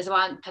is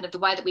around kind of the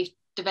way that we've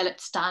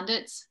developed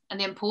standards and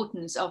the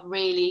importance of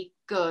really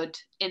good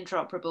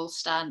interoperable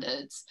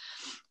standards.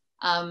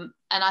 And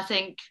I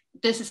think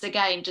this is,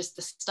 again, just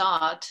the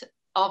start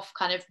of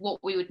kind of what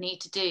we would need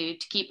to do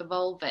to keep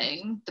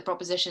evolving the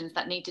propositions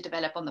that need to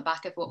develop on the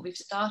back of what we've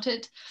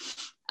started.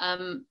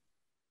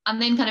 And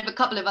then kind of a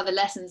couple of other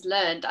lessons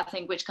learned, I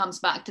think, which comes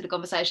back to the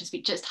conversations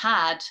we just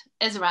had,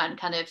 is around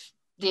kind of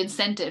the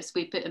incentives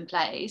we put in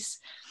place,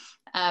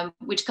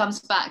 which comes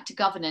back to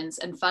governance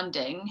and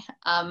funding,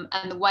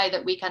 and the way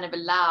that we kind of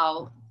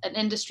allow an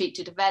industry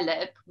to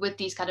develop with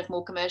these kind of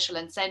more commercial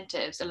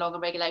incentives along a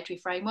regulatory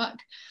framework.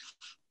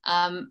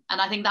 And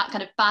I think that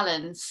kind of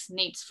balance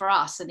needs, for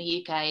us in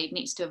the UK,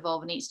 needs to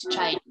evolve and needs to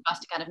change for us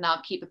to kind of now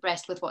keep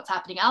abreast with what's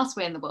happening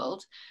elsewhere in the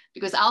world,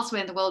 because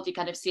elsewhere in the world you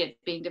kind of see it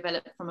being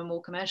developed from a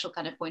more commercial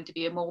kind of point of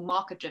view, a more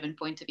market-driven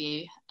point of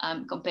view,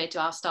 compared to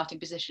our starting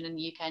position in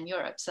the UK and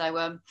Europe.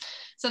 So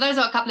those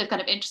are a couple of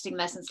kind of interesting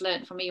lessons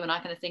learned for me when I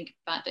kind of think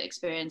about the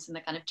experience and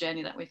the kind of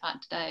journey that we've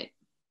had to date.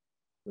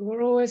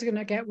 We're always going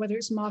to get whether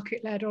it's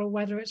market-led or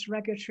whether it's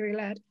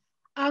regulatory-led.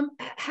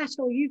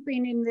 Hatul, you've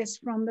been in this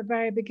from the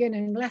very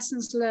beginning,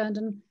 lessons learned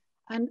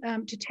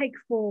and to take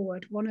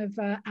forward, one of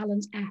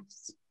Alan's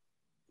F's.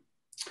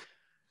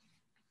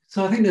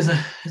 So I think there's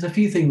a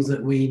few things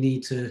that we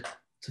need to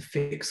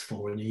fix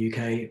for in the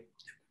UK.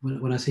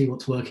 When I see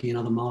what's working in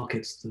other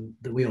markets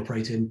that we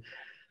operate in,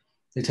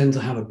 they tend to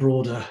have a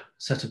broader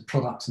set of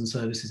products and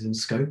services in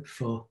scope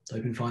for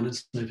open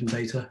finance and open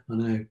data. I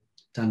know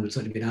Dan would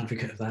certainly be an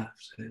advocate of that,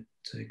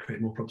 to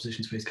create more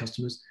propositions for his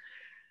customers.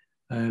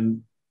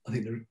 I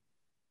think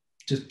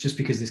just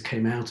because this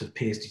came out of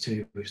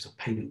PSD2, which is a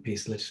payment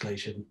piece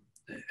legislation,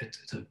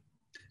 it's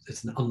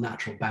an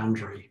unnatural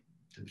boundary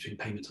between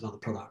payments and other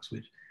products,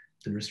 which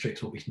then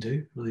restricts what we can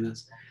do. I think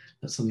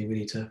that's something we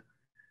need to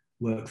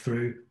work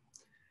through.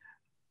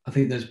 I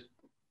think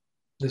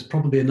there's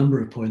probably a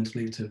number of points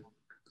linked to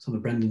some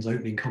of Brendan's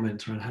opening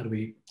comments around how do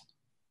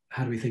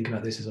we think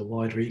about this as a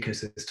wider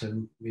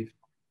ecosystem. We've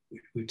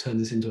turned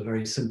this into a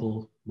very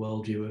simple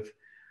worldview of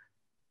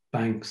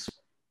banks,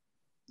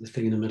 the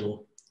thing in the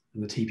middle,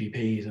 and the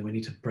TPPs, and we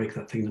need to break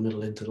that thing in the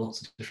middle into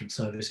lots of different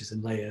services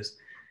and layers,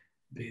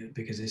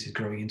 because this is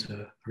growing into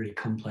a really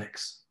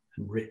complex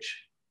and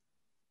rich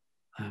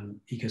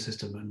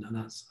ecosystem, and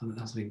that's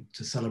something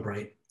to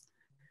celebrate.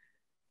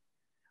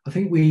 I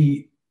think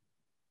we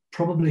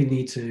probably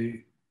need to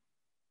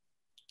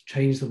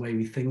change the way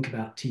we think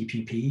about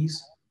TPPs.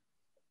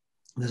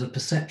 There's a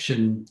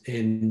perception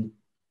in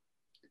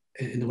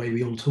the way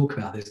we all talk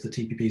about this, that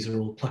TPPs are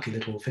all plucky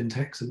little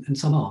FinTechs, and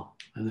some are,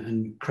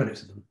 and credit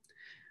to them.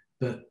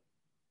 But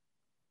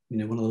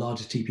one of the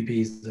largest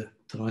TPPs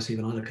that I see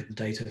when I look at the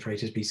data for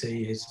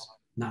HSBC is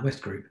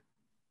NatWest Group,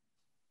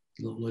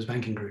 Lloyds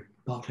Banking Group,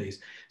 Barclays.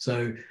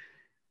 So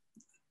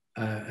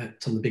some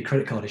of the big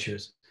credit card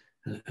issuers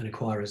and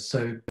acquirers.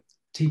 So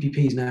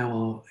TPPs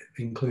now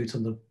include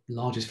some of the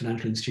largest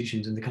financial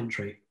institutions in the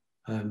country,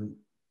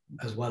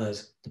 as well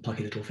as the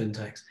plucky little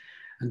FinTechs.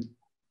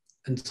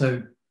 And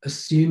so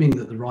assuming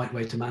that the right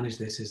way to manage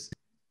this is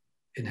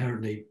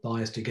inherently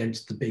biased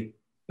against the big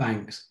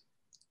banks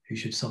who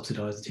should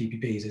subsidize the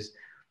TPPs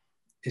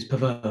is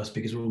perverse,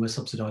 because we're almost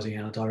subsidizing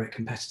our direct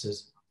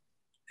competitors,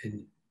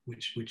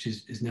 which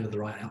is never the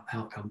right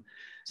outcome.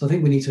 So I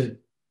think we need to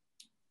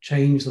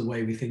change the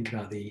way we think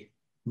about the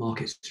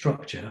market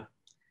structure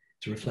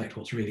to reflect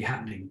what's really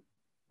happening,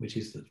 which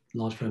is that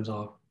large firms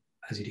are,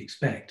 as you'd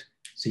expect,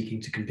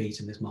 seeking to compete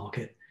in this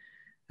market.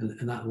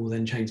 And that will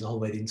then change the whole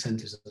way the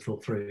incentives are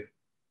thought through.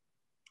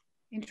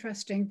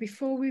 Interesting.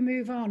 Before we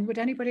move on, would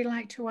anybody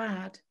like to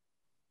add?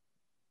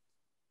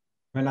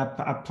 I mean, I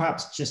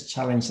perhaps just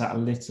challenge that a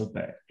little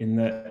bit, in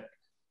that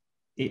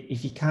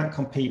if you can't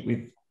compete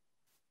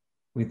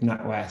with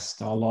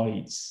NatWest or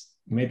Lloyds,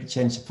 maybe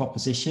change the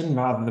proposition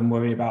rather than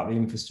worry about the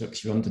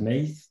infrastructure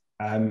underneath.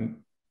 And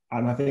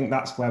I think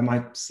that's where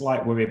my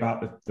slight worry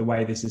about the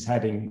way this is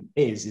heading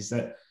is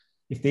that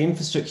if the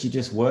infrastructure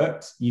just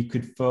worked, you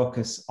could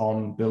focus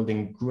on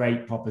building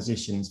great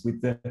propositions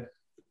with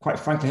quite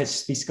frankly,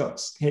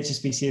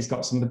 HSBC has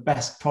got some of the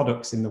best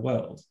products in the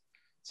world.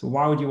 So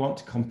why would you want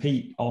to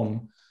compete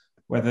on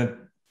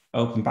whether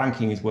open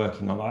banking is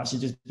working or not? That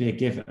should just be a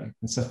given.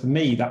 And so for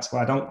me, that's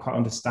why I don't quite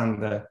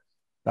understand that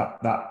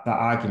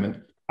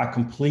argument. I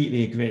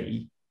completely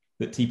agree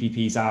that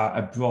TPPs are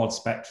a broad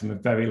spectrum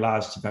of very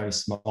large to very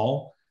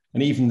small.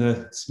 And even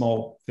the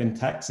small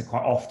FinTechs are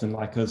quite often,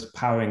 like us,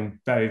 powering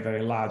very,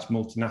 very large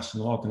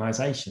multinational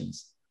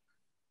organizations.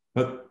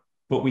 But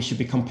we should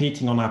be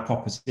competing on our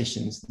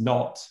propositions,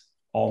 not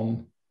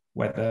on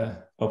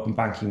whether open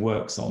banking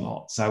works or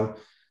not. So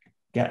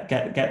get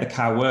the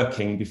car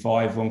working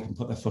before everyone can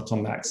put their foot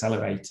on the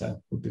accelerator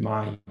would be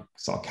my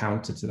sort of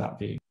counter to that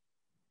view.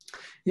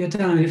 Yeah,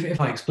 Dan, if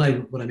I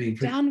explain what I mean.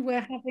 Dan,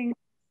 we're having...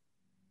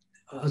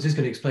 I was just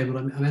going to explain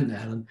what I meant there,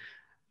 Helen.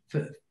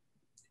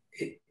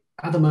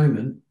 At the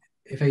moment,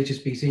 if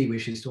HSBC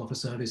wishes to offer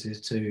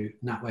services to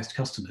NatWest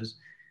customers,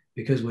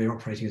 because we're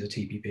operating as a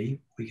TPP,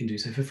 we can do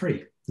so for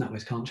free.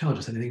 NatWest can't charge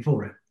us anything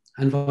for it.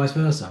 and vice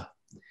versa.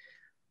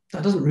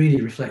 That doesn't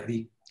really reflect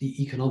the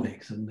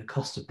economics and the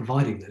cost of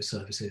providing those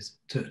services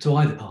to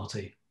either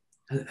party.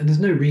 And there's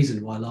no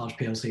reason why a large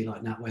PLC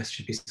like NatWest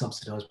should be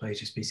subsidised by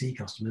HSBC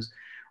customers,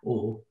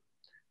 or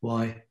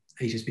why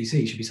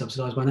HSBC should be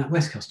subsidised by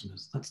NatWest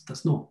customers.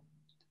 That's not.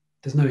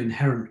 There's no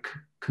inherent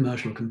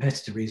commercial or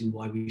competitive reason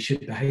why we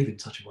should behave in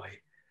such a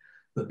way.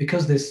 But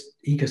because this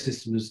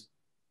ecosystem was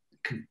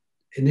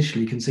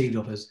initially conceived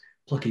of as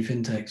plucky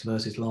fintechs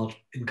versus large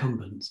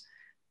incumbents,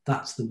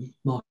 that's the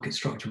market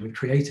structure we've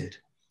created.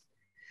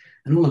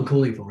 And all I'm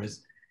calling for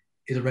is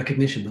a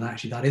recognition that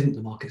actually that isn't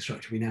the market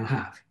structure we now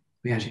have.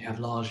 We actually have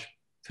large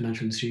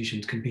financial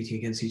institutions competing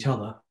against each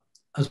other,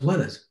 as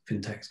well as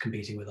fintechs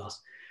competing with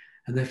us.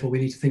 And therefore, we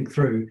need to think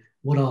through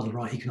what are the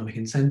right economic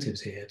incentives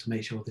here to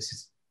make sure this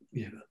is,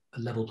 a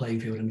level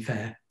playing field and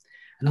fair.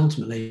 And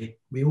ultimately,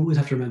 we always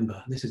have to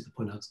remember, and this is the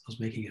point I was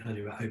making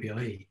earlier about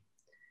OBIE,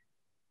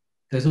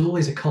 there's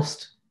always a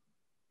cost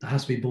that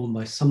has to be borne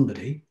by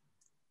somebody.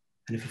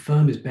 And if a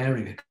firm is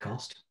bearing a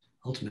cost,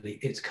 ultimately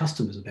its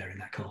customers are bearing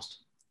that cost,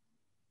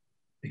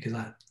 because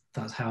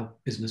that's how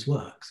business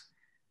works.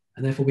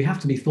 And therefore, we have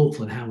to be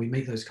thoughtful in how we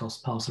make those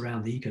costs pass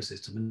around the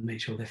ecosystem and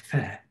make sure they're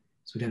fair,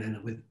 so we don't end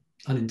up with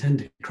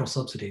unintended cross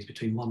subsidies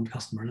between one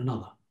customer and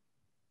another.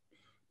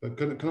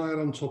 Can I add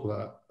on top of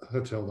that,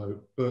 Hertel, though,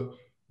 but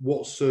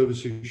what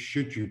services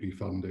should you be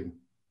funding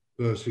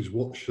versus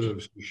what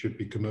services should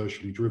be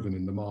commercially driven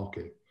in the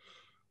market?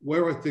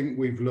 Where I think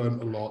we've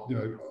learned a lot,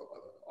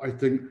 I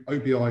think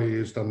OBIE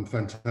has done a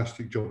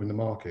fantastic job in the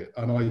market.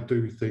 And I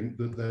do think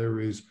that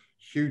there is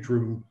huge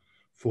room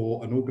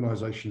for an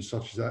organisation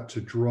such as that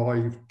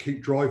to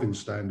keep driving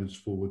standards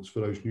forwards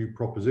for those new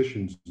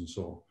propositions and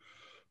so on.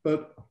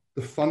 But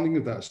the funding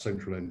of that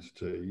central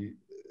entity,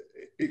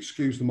 it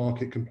skews the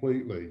market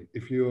completely.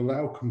 If you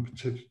allow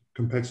competitive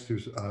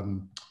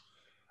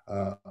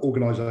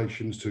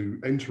organisations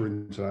to enter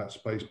into that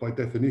space, by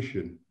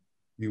definition,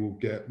 you will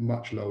get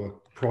much lower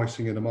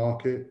pricing in the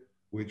market,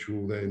 which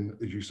will then,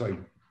 as you say,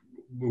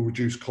 will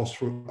reduce costs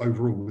for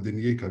overall within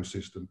the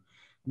ecosystem.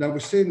 Now, we're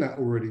seeing that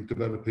already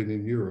developing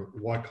in Europe.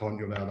 Why can't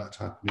you allow that to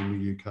happen in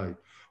the UK?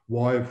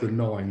 Why have the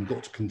 9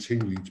 got to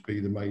continue to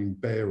be the main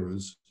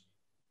bearers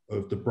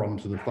of the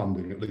brunt of the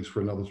funding, at least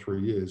for another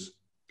 3 years,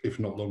 if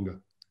not longer?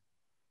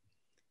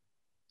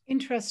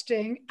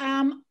 Interesting.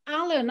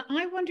 Alan,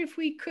 I wonder if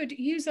we could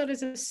use that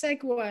as a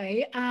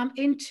segue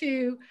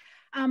into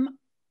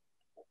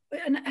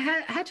and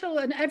Hertel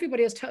and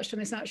everybody has touched on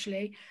this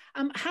actually.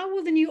 How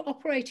will the new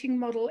operating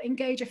model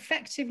engage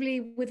effectively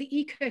with the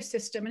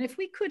ecosystem? And if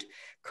we could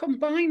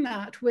combine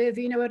that with,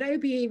 at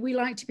OBE, we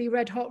like to be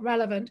red hot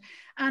relevant.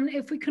 And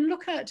if we can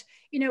look at,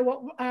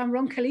 what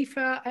Ron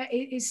Khalifa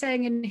is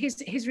saying in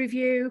his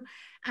review,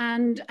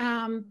 and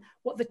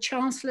what the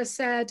Chancellor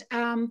said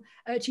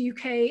at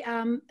UK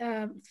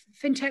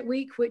FinTech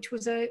Week, which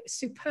was a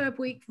superb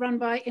week run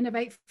by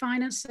Innovate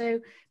Finance. So a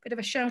bit of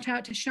a shout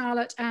out to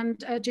Charlotte and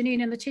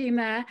Janine and the team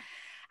there.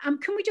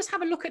 Can we just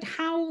have a look at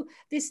how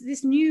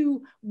this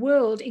new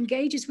world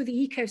engages with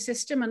the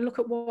ecosystem and look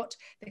at what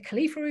the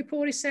Khalifa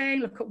report is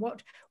saying, look at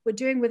what we're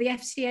doing with the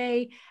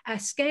FCA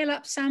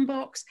scale-up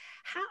sandbox.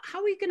 How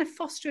are we going to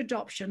foster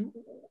adoption?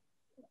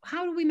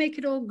 How do we make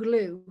it all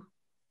glue?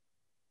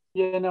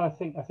 Yeah, no, I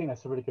think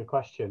that's a really good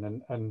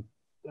question, and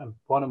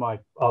one of my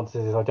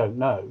answers is I don't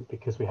know,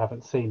 because we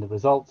haven't seen the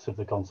results of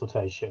the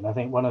consultation. I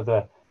think one of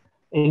the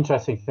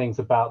interesting things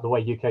about the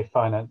way UK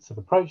Finance have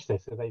approached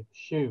this is they've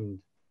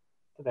assumed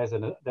that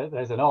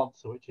there's an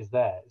answer which is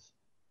theirs,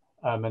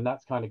 and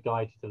that's kind of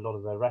guided a lot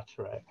of their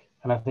rhetoric.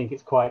 And I think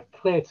it's quite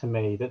clear to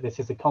me that this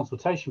is a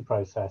consultation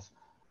process,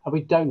 and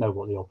we don't know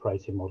what the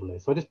operating model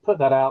is. So I just put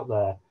that out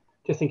there,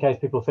 just in case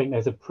people think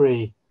there's a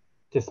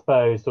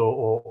predisposed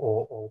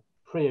or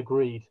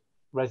pre-agreed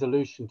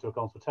resolution to a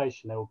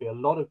consultation. There will be a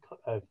lot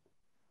of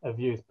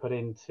views put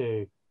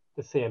into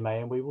the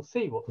CMA, and we will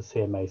see what the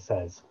CMA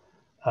says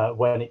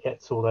when it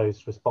gets all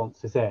those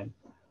responses in.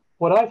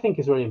 What I think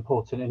is really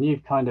important, and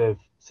you've kind of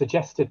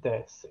suggested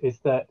this, is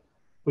that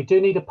we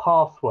do need a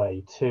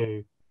pathway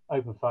to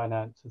open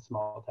finance and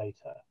smart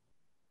data.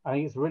 I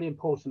think it's really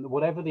important that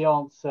whatever the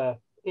answer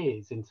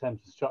is in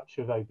terms of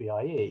structure of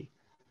OBIE,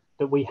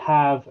 that we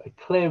have a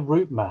clear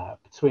route map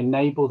to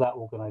enable that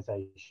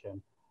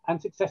organisation and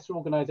successor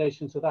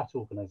organisations of that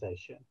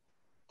organisation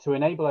to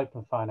enable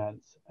open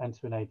finance and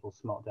to enable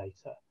smart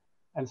data.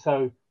 And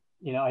so,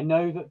 I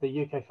know that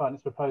the UK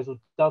Finance proposal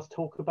does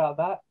talk about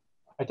that.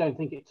 I don't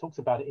think it talks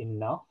about it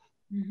enough.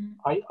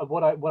 Mm-hmm.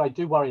 What I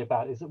do worry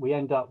about is that we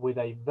end up with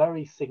a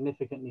very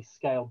significantly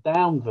scaled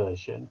down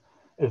version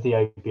of the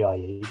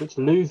OBIE, which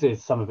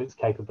loses some of its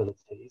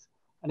capabilities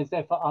and is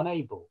therefore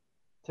unable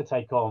to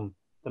take on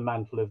the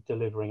mantle of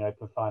delivering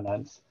open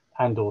finance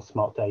and or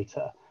smart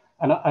data.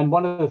 And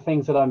one of the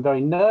things that I'm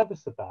very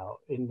nervous about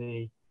in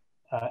the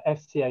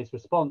FCA's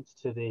response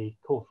to the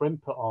call for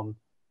input on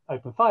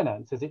open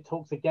finance is it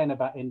talks again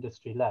about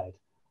industry-led.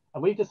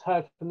 And we've just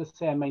heard from the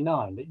CMA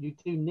 9 that you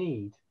do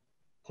need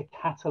to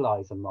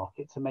catalyse a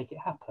market to make it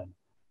happen.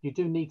 You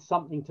do need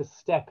something to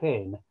step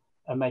in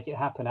and make it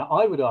happen. Now,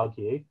 I would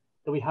argue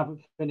that we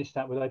haven't finished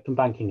that with open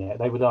banking yet.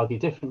 They would argue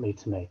differently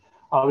to me.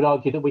 I would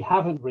argue that we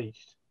haven't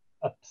reached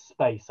a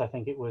space, I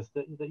think it was,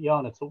 that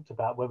Jana talked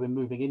about, where we're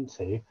moving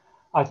into.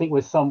 I think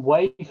we're some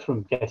way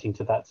from getting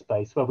to that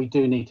space where we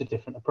do need a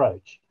different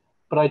approach.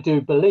 But I do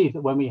believe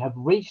that when we have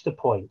reached a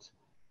point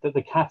that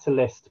the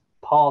catalyst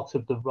part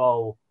of the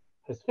role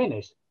has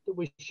finished, that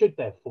we should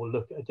therefore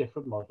look at a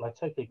different model. I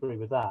totally agree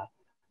with that.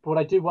 But what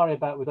I do worry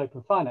about with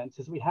open finance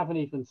is we haven't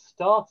even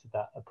started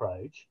that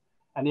approach,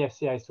 and the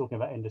FCA is talking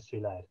about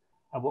industry-led.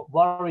 And what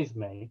worries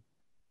me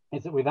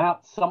is that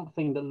without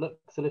something that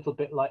looks a little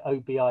bit like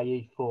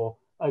OBIE for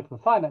open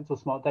finance or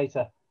smart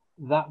data,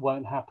 that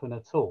won't happen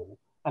at all.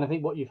 And I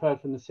think what you've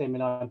heard from the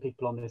CMA and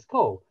people on this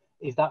call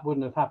is that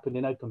wouldn't have happened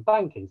in open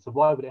banking. So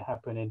why would it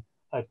happen in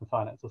open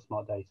finance or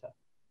smart data?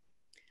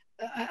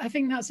 I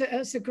think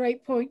that's a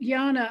great point.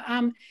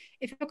 Jana,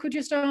 if I could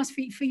just ask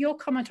for your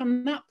comment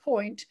on that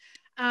point,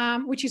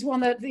 which is one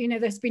that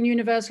there's been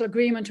universal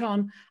agreement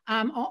on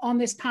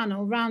this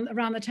panel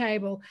around the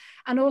table,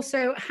 and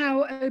also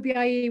how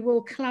OBIE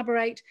will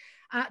collaborate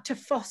to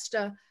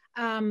foster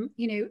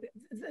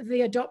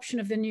the adoption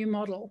of the new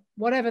model,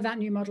 whatever that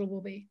new model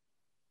will be.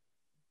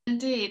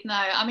 Indeed, no,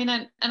 I mean,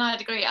 and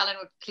I'd agree. Alan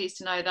would be pleased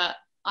to know that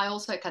I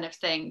also kind of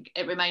think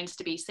it remains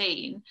to be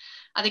seen.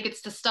 I think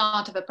it's the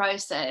start of a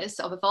process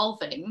of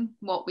evolving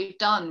what we've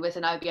done with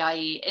an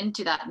OBIE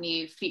into that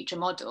new future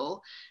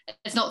model.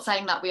 It's not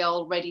saying that we are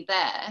already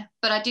there,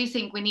 but I do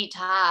think we need to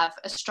have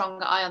a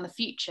stronger eye on the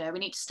future. We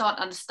need to start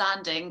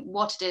understanding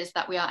what it is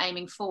that we are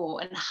aiming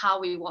for and how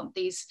we want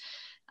these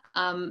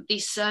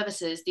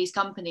services, these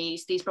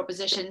companies, these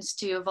propositions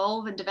to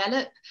evolve and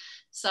develop.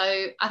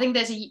 So I think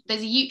there's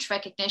a huge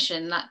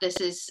recognition that this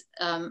is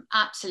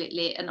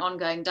absolutely an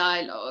ongoing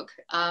dialogue.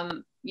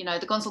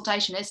 The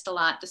consultation is still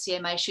out, the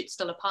CMA should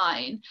still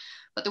opine,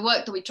 but the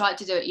work that we tried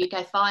to do at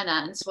UK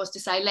Finance was to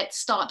say, let's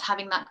start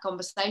having that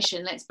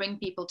conversation, let's bring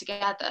people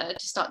together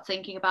to start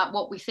thinking about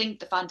what we think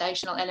the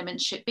foundational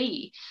elements should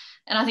be.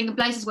 And I think in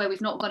places where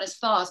we've not gone as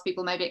far as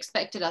people maybe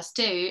expected us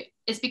to,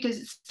 is because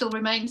it still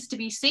remains to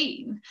be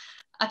seen.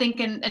 I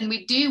think, and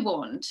we do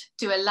want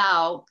to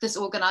allow this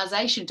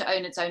organisation to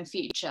own its own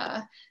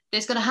future.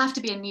 There's going to have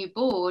to be a new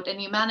board, a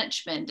new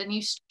management, a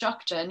new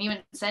structure, new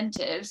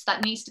incentives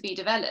that needs to be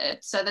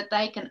developed so that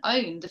they can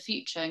own the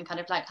future and kind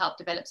of like help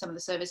develop some of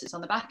the services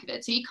on the back of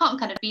it. So you can't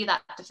kind of be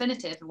that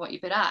definitive of what you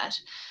put out,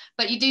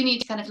 but you do need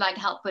to kind of like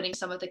help putting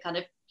some of the kind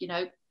of,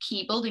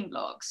 key building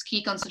blocks,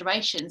 key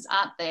considerations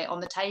out there on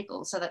the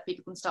table so that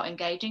people can start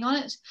engaging on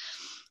it.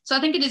 So I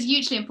think it is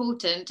hugely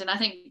important. And I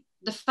think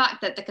the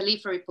fact that the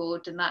Khalifa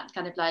report and that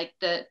kind of like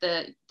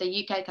the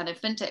UK kind of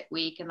FinTech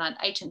week and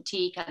that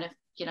HMT kind of,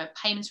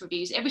 payments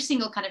reviews, every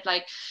single kind of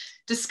like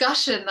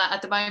discussion that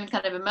at the moment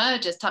kind of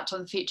emerges touch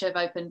on the future of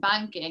open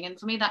banking. And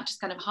for me, that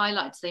just kind of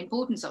highlights the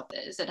importance of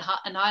this and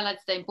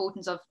highlights the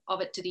importance of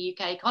it to the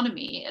UK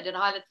economy, and it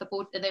highlights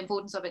the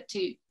importance of it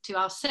to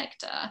our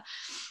sector.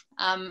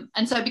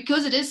 And so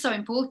because it is so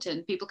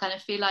important, people kind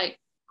of feel like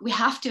we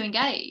have to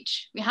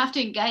engage. We have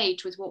to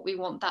engage with what we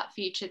want that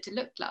future to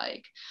look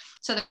like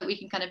so that we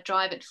can kind of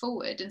drive it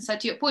forward. And so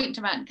to your point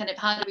around kind of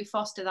how do we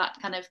foster that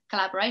kind of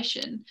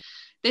collaboration,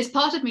 there's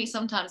part of me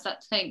sometimes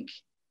that think,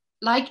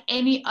 like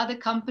any other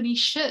company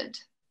should,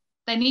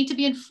 they need to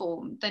be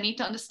informed. They need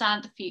to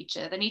understand the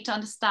future. They need to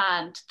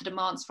understand the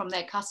demands from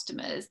their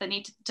customers. They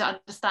need to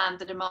understand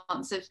the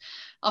demands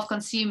of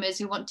consumers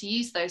who want to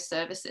use those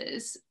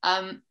services.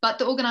 But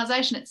the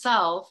organisation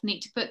itself need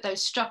to put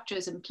those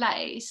structures in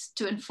place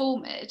to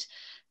inform it.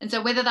 And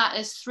so whether that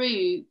is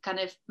through kind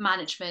of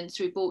management,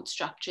 through board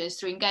structures,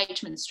 through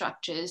engagement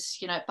structures,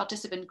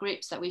 participant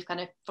groups that we've kind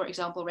of, for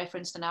example,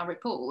 referenced in our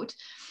report,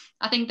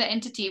 I think the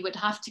entity would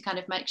have to kind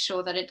of make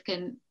sure that it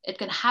can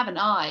have an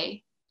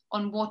eye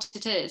on what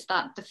it is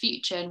that the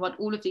future and what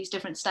all of these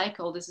different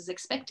stakeholders is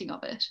expecting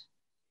of it.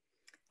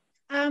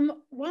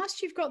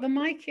 Whilst you've got the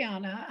mic,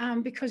 Jana,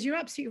 because you're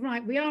absolutely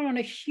right, we are on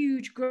a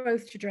huge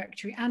growth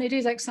trajectory and it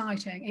is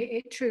exciting,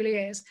 it truly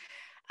is.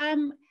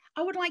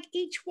 I would like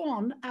each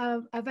one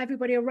of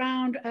everybody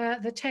around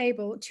the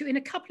table to, in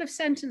a couple of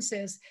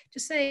sentences, to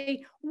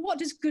say, what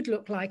does good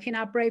look like in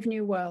our brave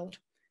new world?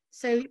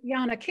 So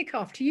Jana, kick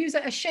off. To use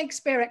a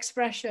Shakespeare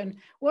expression,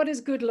 what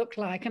does good look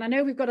like? And I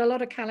know we've got a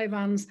lot of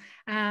Calivans,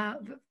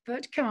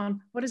 but come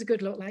on, what does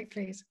good look like,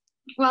 please?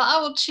 Well,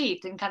 I will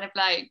cheat and kind of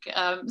like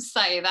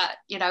say that,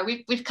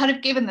 we've kind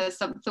of given this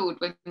some thought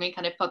when we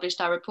kind of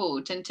published our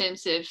report in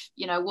terms of,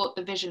 what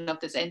the vision of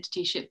this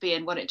entity should be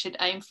and what it should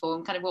aim for.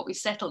 And kind of what we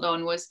settled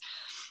on was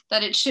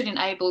that it should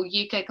enable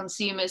UK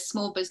consumers,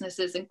 small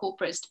businesses and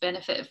corporates to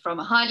benefit from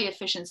a highly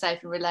efficient, safe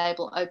and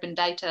reliable open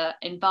data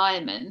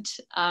environment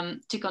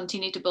to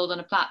continue to build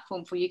on a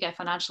platform for UK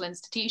financial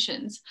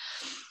institutions,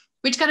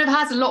 which kind of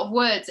has a lot of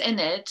words in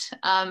it.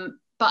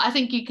 But I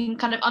think you can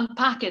kind of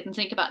unpack it and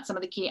think about some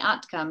of the key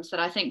outcomes that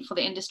I think for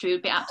the industry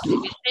would be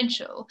absolutely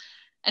essential.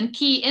 And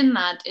key in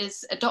that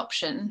is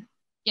adoption.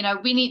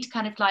 We need to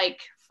kind of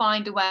like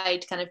find a way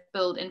to kind of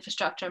build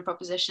infrastructure and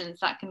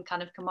propositions that can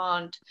kind of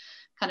command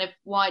kind of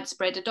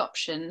widespread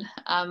adoption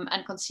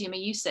and consumer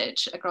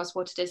usage across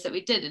what it is that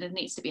we did. And it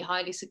needs to be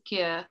highly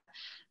secure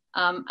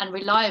and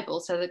reliable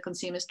so that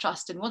consumers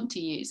trust and want to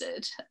use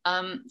it.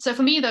 So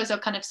for me, those are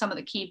kind of some of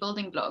the key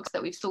building blocks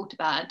that we've thought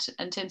about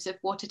in terms of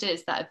what it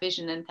is that a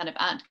vision and kind of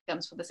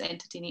outcomes for this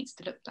entity needs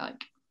to look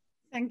like.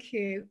 Thank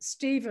you.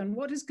 Stephen,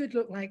 what does good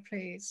look like,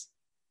 please?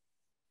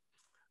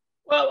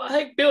 Well, I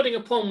think building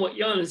upon what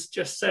Jan has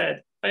just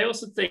said, I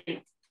also think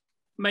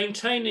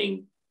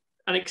maintaining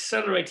and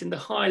accelerating the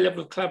high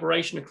level of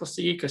collaboration across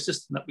the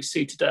ecosystem that we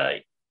see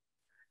today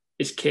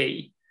is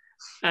key,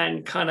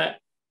 and kind of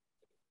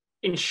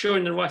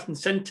ensuring the right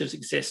incentives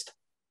exist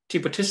to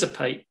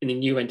participate in a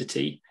new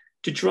entity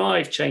to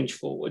drive change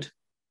forward.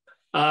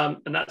 And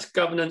that's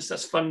governance,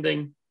 that's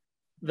funding,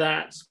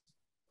 that's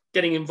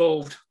getting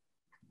involved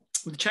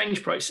with the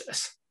change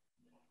process.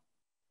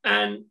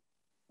 And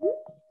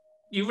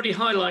you really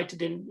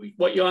highlighted in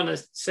what Jana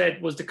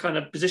said was the kind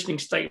of positioning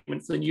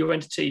statement for the new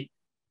entity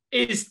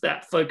is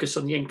that focus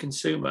on the end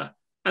consumer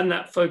and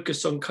that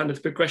focus on kind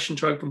of progression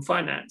to open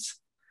finance,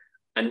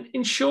 and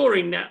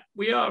ensuring that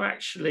we are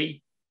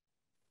actually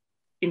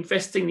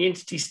investing the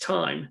entity's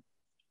time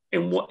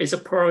in what is a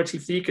priority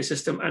for the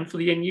ecosystem and for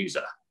the end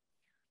user.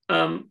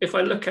 If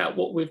I look at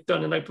what we've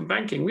done in open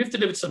banking, we've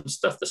delivered some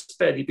stuff that's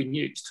barely been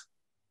used.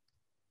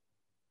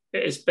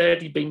 It has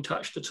barely been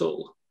touched at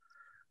all.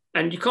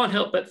 And you can't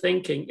help but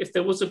thinking if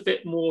there was a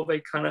bit more of a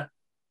kind of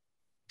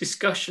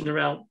discussion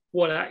around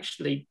what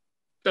actually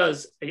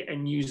does an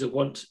end user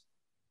want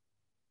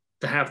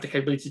to have the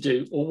capability to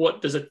do, or what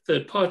does a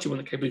third party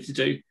want the capability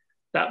to do,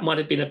 that might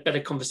have been a better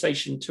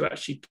conversation to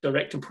actually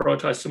direct and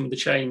prioritize some of the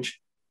change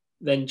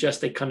than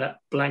just a kind of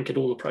blanket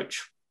all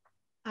approach.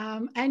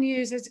 End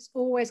users, it's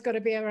always got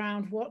to be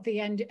around what the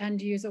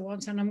end user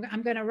wants. And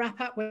I'm going to wrap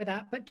up with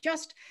that. But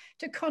just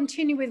to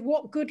continue with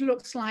what good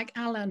looks like,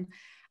 Alan,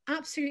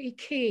 absolutely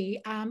key.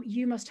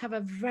 You must have a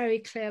very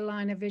clear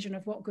line of vision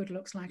of what good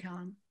looks like,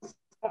 Alan.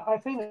 I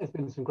think there's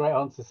been some great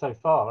answers so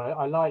far.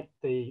 I like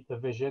the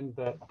vision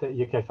that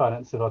UK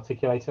Finance have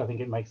articulated. I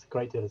think it makes a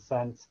great deal of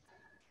sense.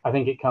 I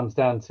think it comes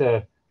down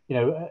to, you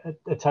know,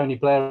 a Tony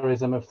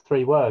Blairism of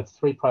 3 words,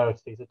 3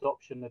 priorities: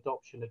 adoption,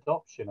 adoption,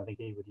 adoption, I think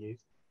he would use.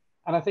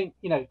 And I think,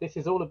 you know, this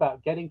is all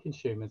about getting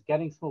consumers,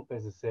 getting small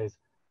businesses,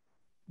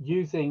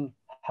 using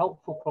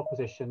helpful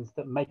propositions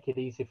that make it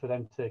easy for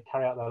them to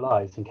carry out their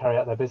lives and carry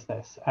out their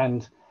business.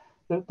 And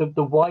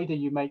the wider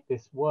you make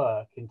this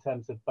work in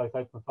terms of both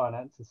open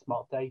finance and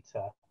smart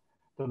data,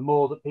 the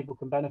more that people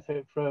can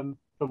benefit from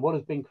what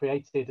has been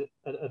created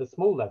at a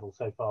small level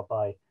so far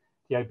by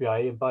the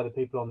OBE and by the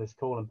people on this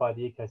call and by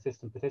the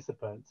ecosystem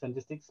participants, and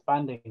just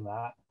expanding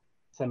that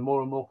so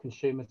more and more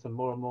consumers and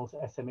more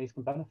SMEs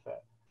can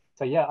benefit.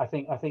 So yeah, I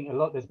think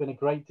there's been a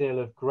great deal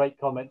of great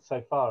comments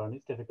so far, and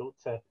it's difficult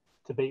to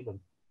beat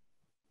them.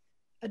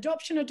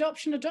 Adoption,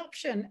 adoption,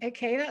 adoption.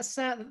 Okay, that's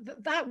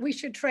that we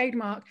should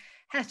trademark.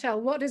 Hetal,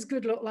 what does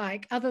good look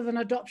like other than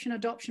adoption,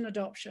 adoption,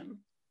 adoption?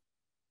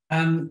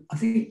 I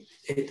think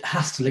it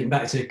has to link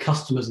back to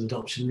customers and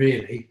adoption,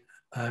 really.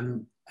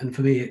 And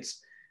for me,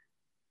 it's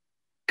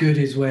good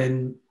is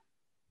when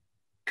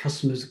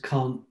customers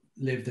can't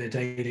live their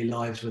daily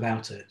lives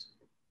without it.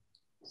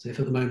 So if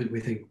at the moment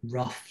we think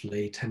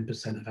roughly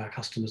 10% of our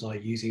customers are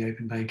using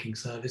open banking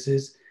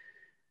services,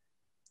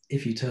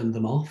 if you turned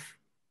them off,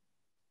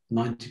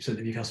 90%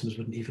 of your customers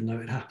wouldn't even know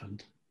it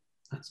happened.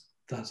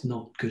 That's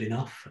not good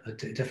enough. It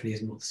definitely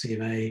isn't what the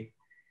CMA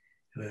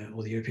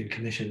or the European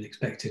Commission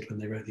expected when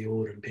they wrote the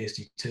order in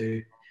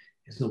PSD2.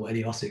 It's not what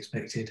any of us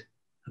expected.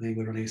 I think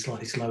we're running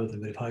slightly slower than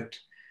we'd have hoped.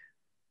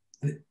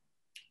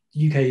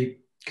 UK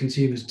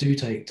consumers do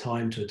take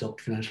time to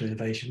adopt financial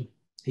innovation.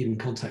 Even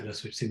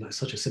contactless, which seemed like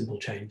such a simple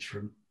change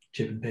from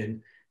chip and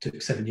pin,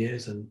 took 7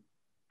 years, and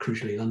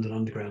crucially London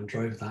Underground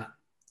drove that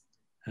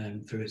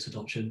through its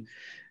adoption.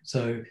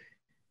 So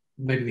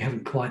maybe we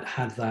haven't quite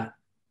had that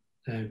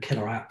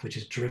killer app which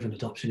has driven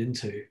adoption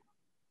into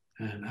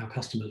our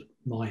customers'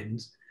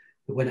 minds,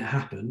 but when it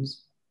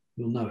happens,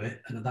 we'll know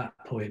it, and at that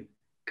point,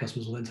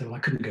 customers will then say, well, I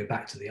couldn't go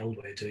back to the old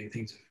way of doing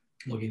things,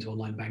 logging into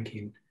online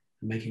banking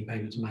and making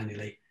payments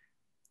manually.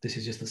 This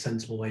is just the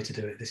sensible way to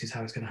do it. This is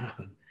how it's going to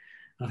happen.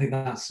 And I think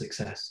that's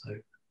success. So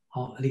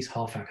at least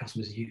half our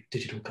customers,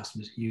 digital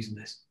customers, are using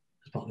this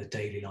as part of their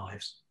daily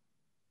lives.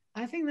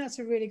 I think that's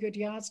a really good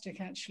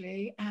yardstick,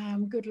 actually.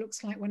 Good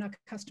looks like when our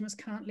customers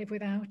can't live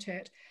without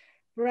it.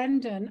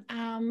 Brendan,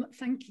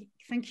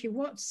 thank you.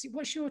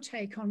 What's your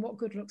take on what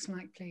good looks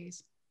like,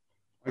 please?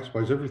 I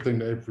suppose everything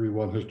that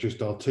everyone has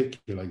just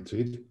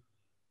articulated,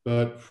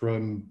 but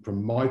from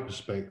my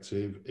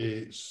perspective,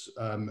 it's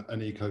an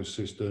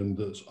ecosystem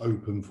that's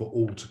open for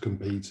all to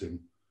compete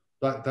in.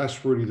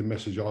 That's really the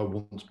message I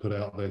want to put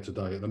out there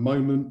today. At the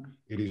moment,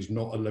 it is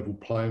not a level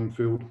playing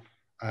field.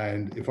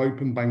 And if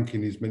open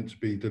banking is meant to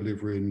be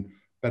delivering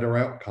better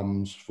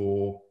outcomes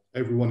for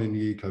everyone in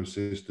the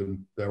ecosystem,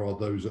 there are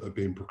those that are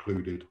being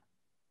precluded.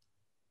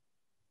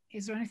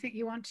 Is there anything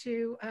you want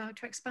to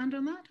expand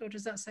on that, or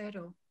does that say it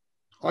all?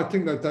 I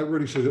think that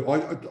really says it.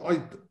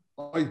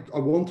 I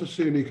want to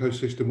see an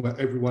ecosystem where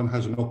everyone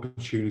has an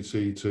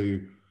opportunity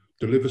to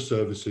deliver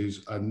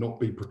services and not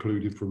be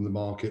precluded from the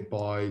market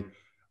by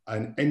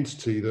an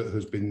entity that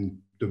has been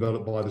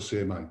developed by the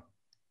CMA.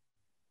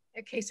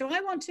 Okay, so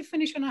I want to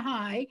finish on a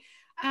high.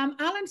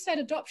 Alan said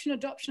adoption,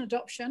 adoption,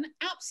 adoption.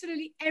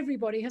 Absolutely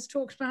everybody has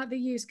talked about the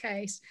use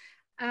case.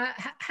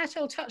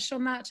 Hetel touched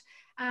on that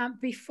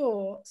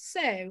before.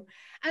 So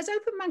as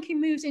open banking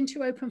moves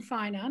into open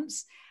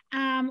finance,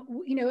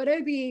 you know, at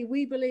OBE,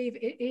 we believe,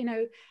 you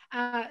know,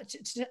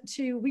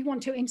 we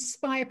want to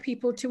inspire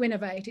people to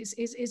innovate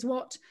is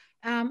what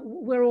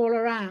we're all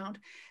around.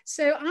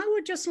 So I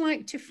would just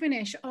like to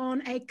finish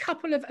on a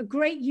couple of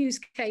great use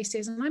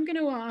cases, and I'm going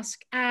to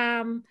ask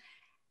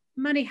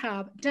Money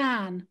Hub,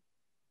 Dan.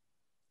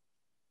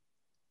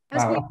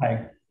 Wow,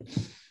 okay.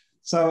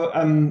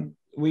 So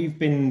we've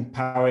been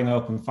powering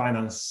open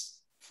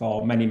finance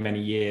for many, many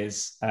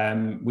years.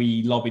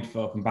 We lobbied for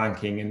open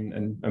banking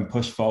and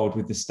pushed forward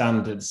with the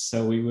standards.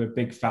 So we were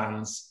big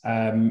fans.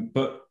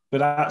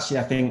 But actually,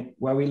 I think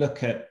where we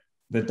look at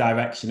the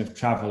direction of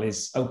travel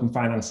is open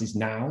finance is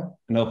now,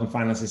 and open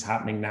finance is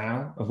happening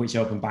now, of which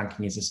open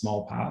banking is a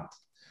small part.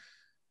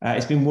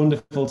 It's been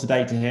wonderful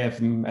today to hear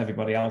from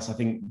everybody else. I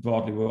think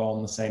broadly we're all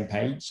on the same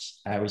page,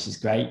 which is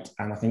great.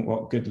 And I think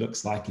what good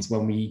looks like is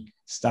when we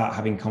start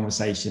having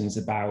conversations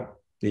about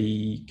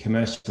the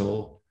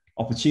commercial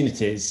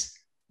opportunities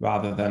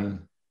rather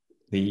than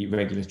the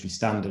regulatory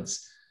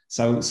standards.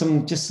 So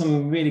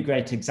some really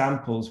great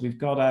examples. We've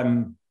got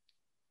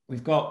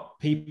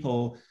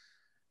people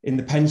in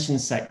the pension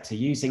sector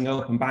using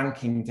open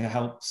banking to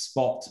help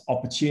spot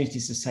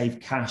opportunities to save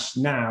cash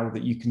now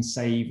that you can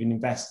save and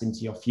invest into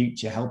your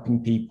future,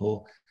 helping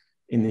people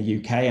in the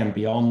UK and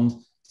beyond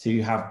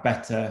to have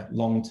better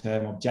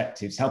long-term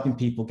objectives, helping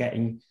people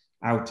getting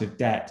out of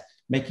debt,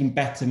 making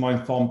better, more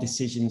informed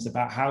decisions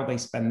about how they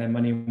spend their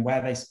money and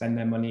where they spend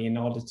their money in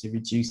order to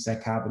reduce their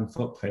carbon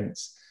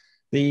footprints.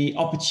 The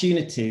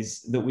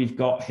opportunities that we've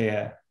got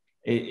here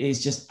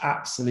is just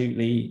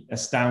absolutely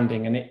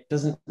astounding. And it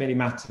doesn't really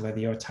matter whether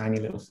you're a tiny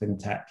little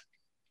fintech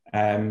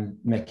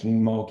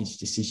making mortgage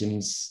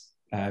decisions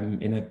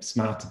in a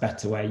smarter,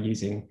 better way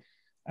using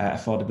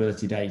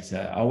affordability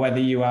data, or whether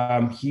you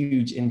are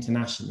huge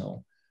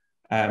international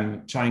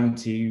trying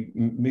to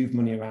move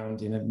money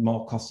around in a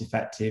more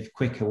cost-effective,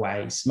 quicker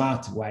way,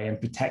 smarter way, and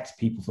protect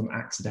people from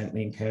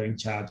accidentally incurring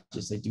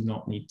charges they do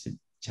not need to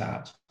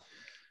charge.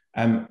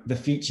 The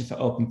future for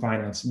open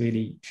finance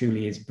really,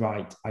 truly is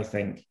bright, I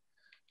think.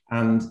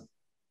 And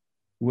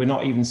we're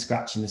not even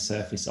scratching the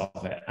surface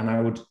of it. And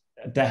I would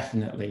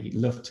definitely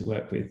love to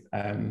work with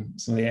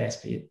some of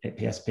the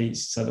PSPs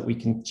so that we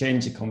can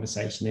change the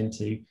conversation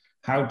into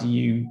how do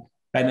you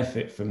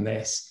benefit from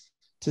this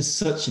to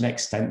such an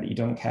extent that you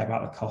don't care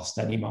about the cost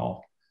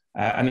anymore.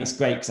 And it's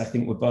great because I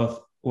think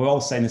we're all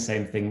saying the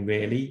same thing,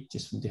 really,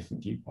 just from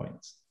different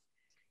viewpoints.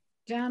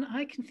 Dan,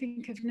 I can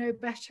think of no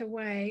better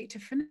way to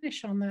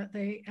finish on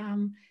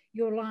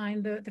your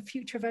line, the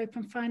future of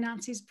open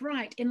finance is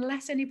bright,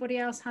 unless anybody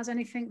else has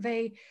anything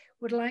they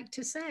would like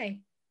to say.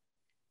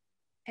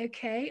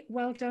 Okay,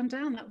 well done,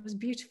 Dan. That was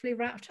beautifully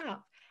wrapped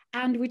up.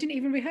 And we didn't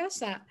even rehearse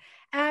that.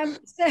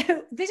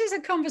 So this is a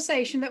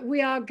conversation that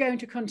we are going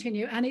to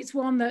continue. And it's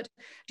one that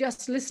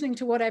just listening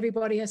to what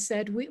everybody has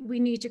said, we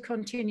need to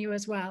continue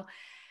as well.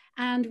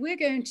 And we're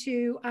going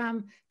to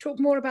talk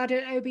more about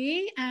it at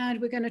OBE, and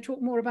we're going to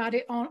talk more about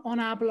it on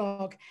our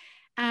blog.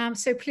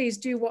 So please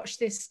do watch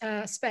this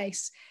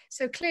space.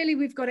 So clearly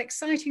we've got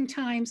exciting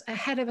times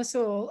ahead of us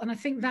all. And I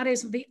think that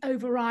is the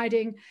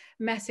overriding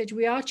message.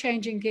 We are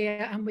changing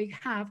gear and we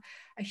have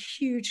a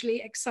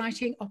hugely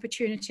exciting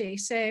opportunity.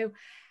 So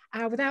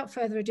without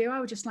further ado, I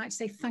would just like to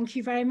say thank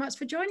you very much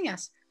for joining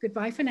us.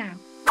 Goodbye for now.